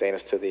will sustain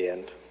us to the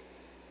end.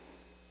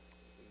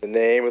 In the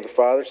name of the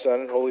Father, Son,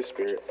 and Holy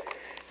Spirit,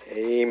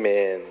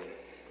 amen.